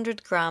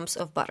 200 grams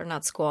of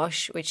butternut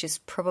squash, which is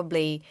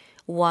probably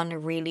 1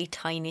 really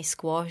tiny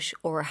squash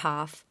or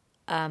half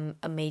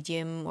a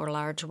medium or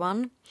large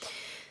one.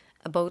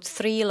 About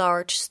 3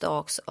 large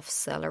stalks of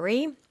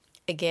celery.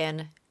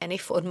 Again, any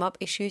FODMAP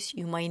issues,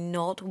 you might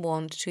not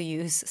want to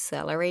use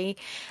celery.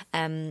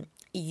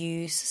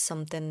 Use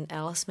something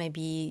else,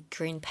 maybe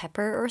green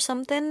pepper or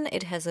something.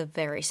 It has a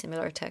very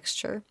similar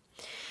texture.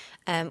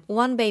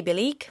 1 baby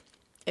leek.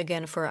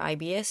 Again, for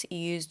IBS,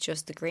 use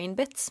just the green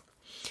bits.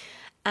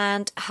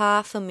 And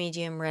half a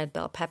medium red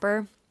bell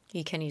pepper.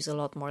 You can use a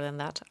lot more than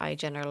that. I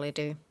generally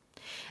do.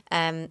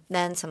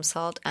 Then some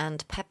salt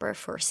and pepper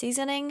for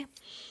seasoning.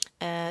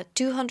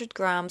 200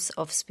 grams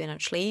of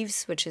spinach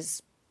leaves, which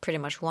is pretty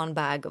much 1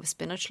 bag of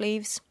spinach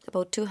leaves.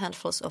 About 2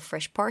 handfuls of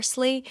fresh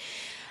parsley.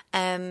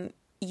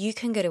 You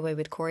can get away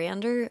with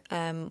coriander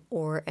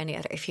or any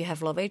other. If you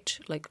have lovage,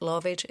 like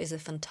lovage is a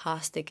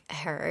fantastic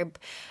herb.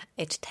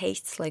 It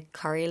tastes like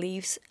curry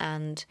leaves,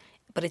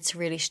 but it's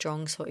really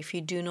strong. So if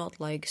you do not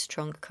like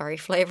strong curry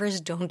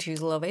flavors, don't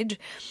use lovage.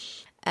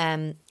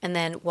 And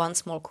then 1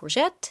 small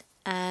courgette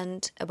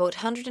and about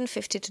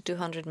 150 to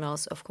 200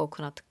 ml of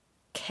coconut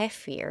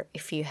kefir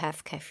if you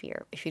have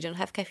kefir. If you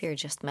don't have kefir,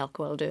 just milk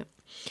will do.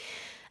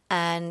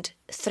 And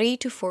 3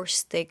 to 4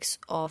 sticks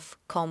of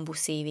kombu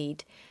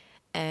seaweed.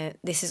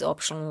 This is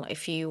optional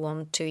if you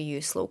want to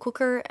use slow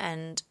cooker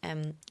and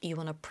you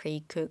want to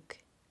pre-cook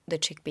the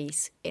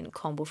chickpeas in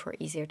kombu for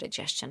easier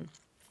digestion.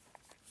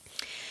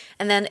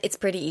 And then it's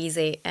pretty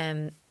easy.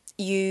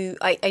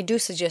 I do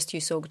suggest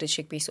you soak the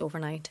chickpeas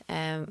overnight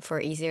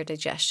for easier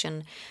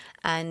digestion.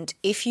 And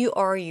if you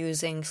are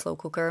using slow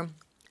cooker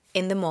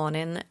in the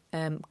morning,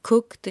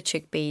 cook the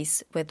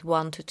chickpeas with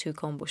 1 to 2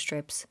 kombu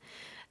strips.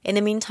 In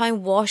the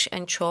meantime, wash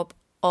and chop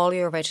all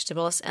your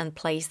vegetables and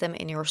place them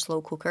in your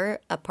slow cooker,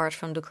 apart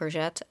from the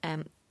courgette.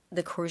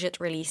 The courgette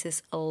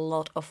releases a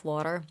lot of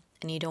water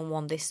and you don't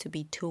want this to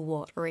be too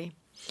watery.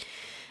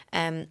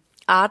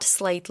 Add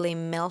slightly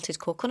melted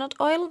coconut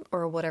oil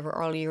or whatever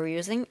oil you're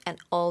using and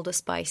all the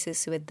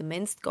spices with the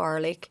minced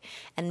garlic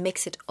and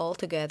mix it all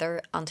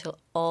together until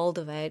all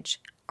the veg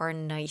are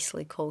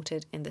nicely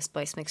coated in the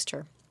spice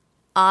mixture.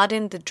 Add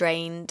in the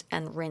drained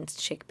and rinsed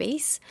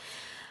chickpeas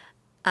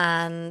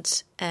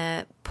and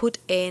put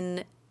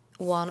in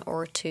 1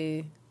 or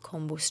 2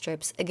 kombu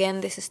strips.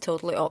 Again, this is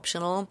totally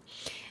optional,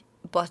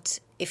 but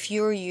if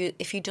you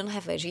don't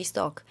have veggie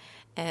stock,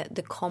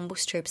 the kombu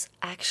strips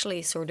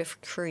actually sort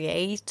of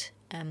create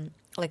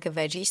like a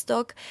veggie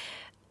stock.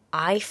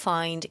 I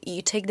find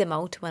you take them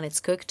out when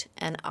it's cooked,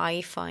 and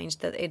I find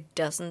that it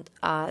doesn't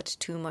add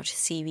too much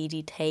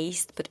seaweedy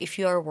taste. But if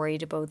you are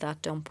worried about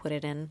that, don't put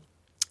it in.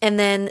 And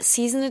then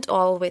season it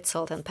all with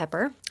salt and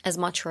pepper, as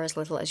much or as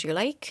little as you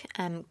like.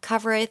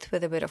 Cover it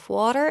with a bit of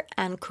water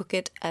and cook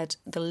it at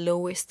the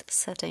lowest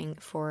setting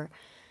for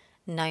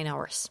 9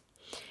 hours.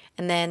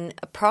 And then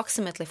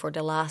approximately for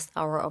the last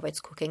hour of its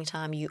cooking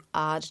time, you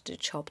add the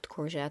chopped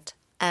courgette.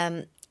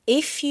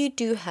 If you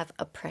do have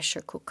a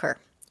pressure cooker,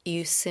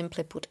 you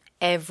simply put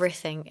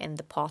everything in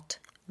the pot.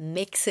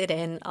 Mix it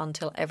in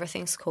until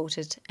everything's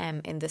coated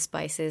in the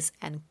spices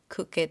and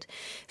cook it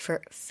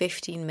for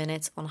 15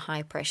 minutes on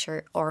high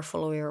pressure or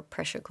follow your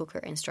pressure cooker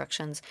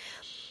instructions.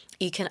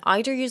 You can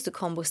either use the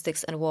kombu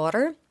sticks and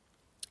water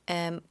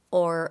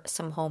or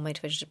some homemade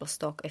vegetable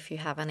stock if you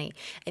have any,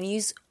 and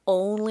use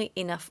only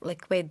enough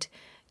liquid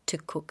to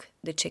cook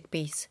the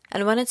chickpeas.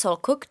 And when it's all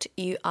cooked,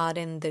 you add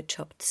in the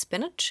chopped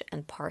spinach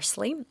and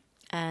parsley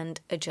and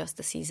adjust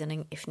the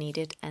seasoning if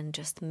needed, and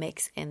just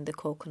mix in the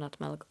coconut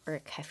milk or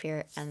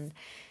kefir and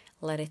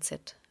let it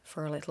sit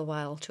for a little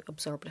while to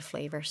absorb the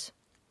flavors.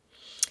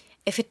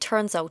 If it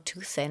turns out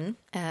too thin,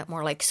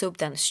 more like soup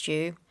than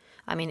stew,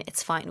 I mean,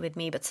 it's fine with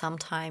me, but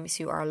sometimes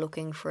you are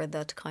looking for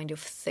that kind of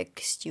thick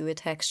stewy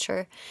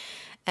texture.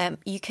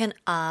 You can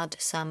add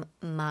some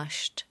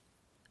mashed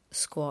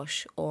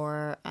squash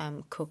or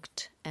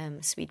cooked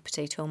sweet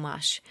potato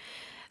mash.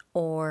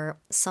 Or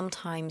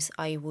sometimes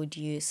I would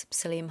use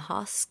psyllium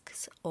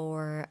husks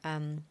or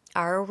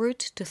arrowroot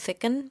to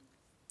thicken.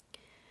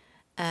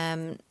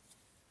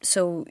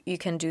 So you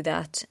can do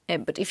that.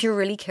 But if you're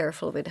really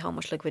careful with how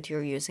much liquid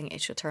you're using,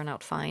 it should turn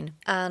out fine.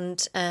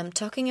 And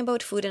talking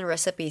about food and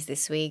recipes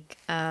this week,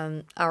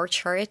 our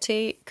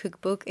charity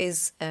cookbook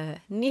is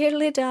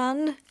nearly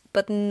done,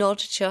 but not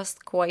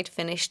just quite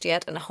finished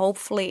yet. And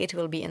hopefully it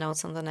will be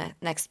announced on the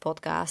next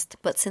podcast.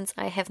 But since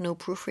I have no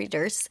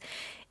proofreaders,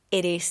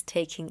 it is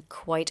taking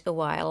quite a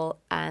while,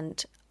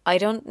 and I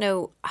don't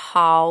know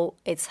how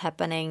it's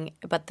happening,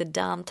 but the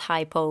damn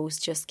typos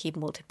just keep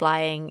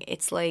multiplying.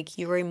 It's like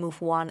you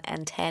remove one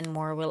and 10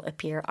 more will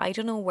appear. I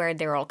don't know where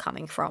they're all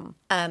coming from.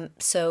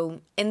 So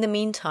in the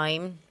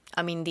meantime,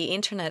 I mean, the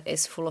internet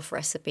is full of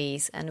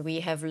recipes, and we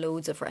have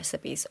loads of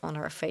recipes on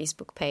our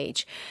Facebook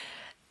page.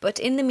 But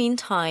in the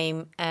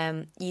meantime,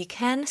 you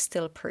can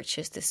still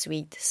purchase the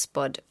Sweet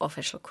Spud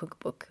official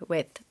cookbook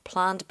with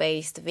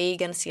plant-based,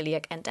 vegan,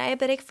 celiac and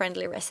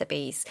diabetic-friendly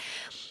recipes.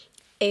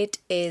 It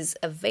is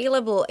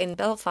available in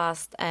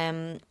Belfast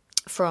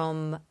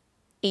from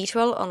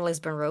Eatwell on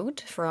Lisburn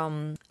Road,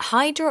 from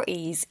Hydro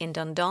Ease in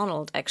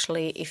Dundonald.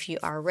 Actually, if you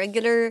are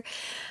regular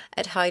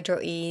at Hydro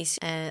Ease,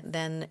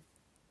 then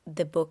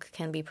the book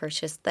can be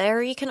purchased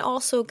there. You can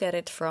also get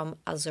it from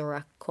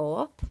Azura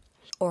Co-op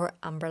or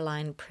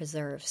Amberline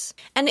Preserves.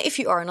 And if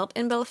you are not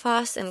in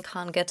Belfast and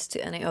can't get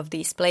to any of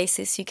these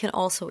places, you can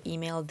also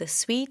email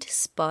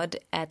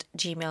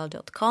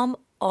thesweetspud@gmail.com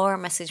or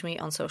message me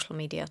on social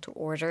media to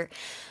order.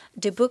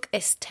 The book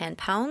is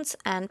 £10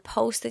 and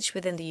postage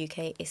within the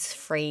UK is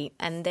free,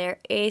 and there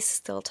is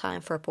still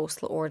time for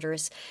postal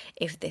orders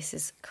if this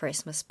is a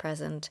Christmas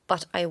present.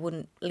 But I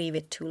wouldn't leave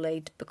it too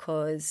late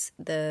because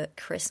the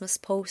Christmas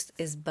post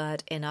is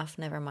bad enough,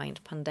 never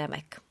mind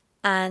pandemic.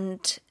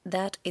 And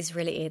that is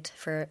really it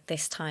for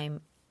this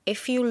time.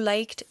 If you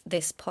liked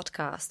this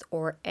podcast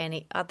or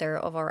any other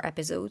of our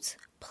episodes,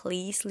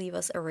 please leave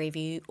us a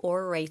review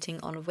or rating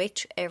on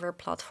whichever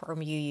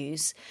platform you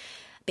use,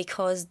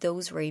 because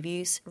those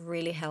reviews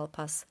really help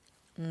us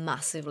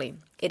massively.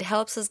 It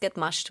helps us get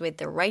matched with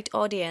the right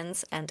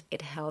audience, and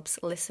it helps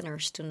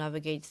listeners to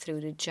navigate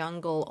through the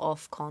jungle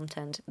of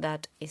content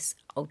that is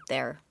out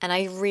there. And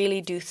I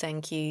really do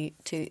thank you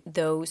to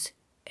those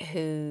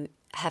who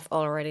have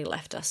already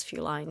left us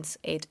few lines.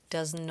 It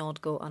does not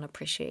go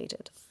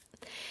unappreciated.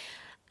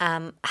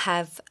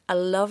 Have a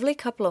lovely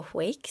couple of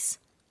weeks.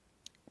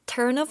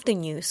 Turn off the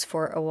news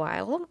for a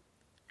while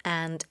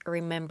and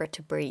remember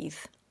to breathe.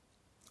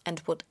 And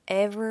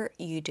whatever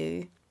you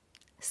do,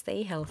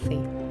 stay healthy.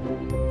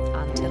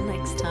 Until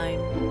next time.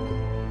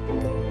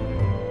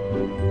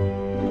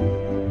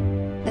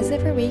 As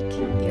every week,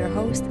 your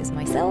host is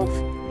myself,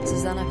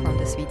 Susanna from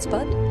The Sweet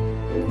Spud.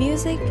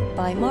 Music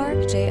by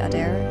Mark J.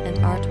 Adair and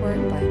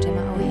artwork by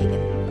Gemma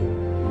O'Hagan.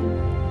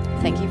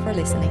 Thank you for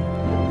listening.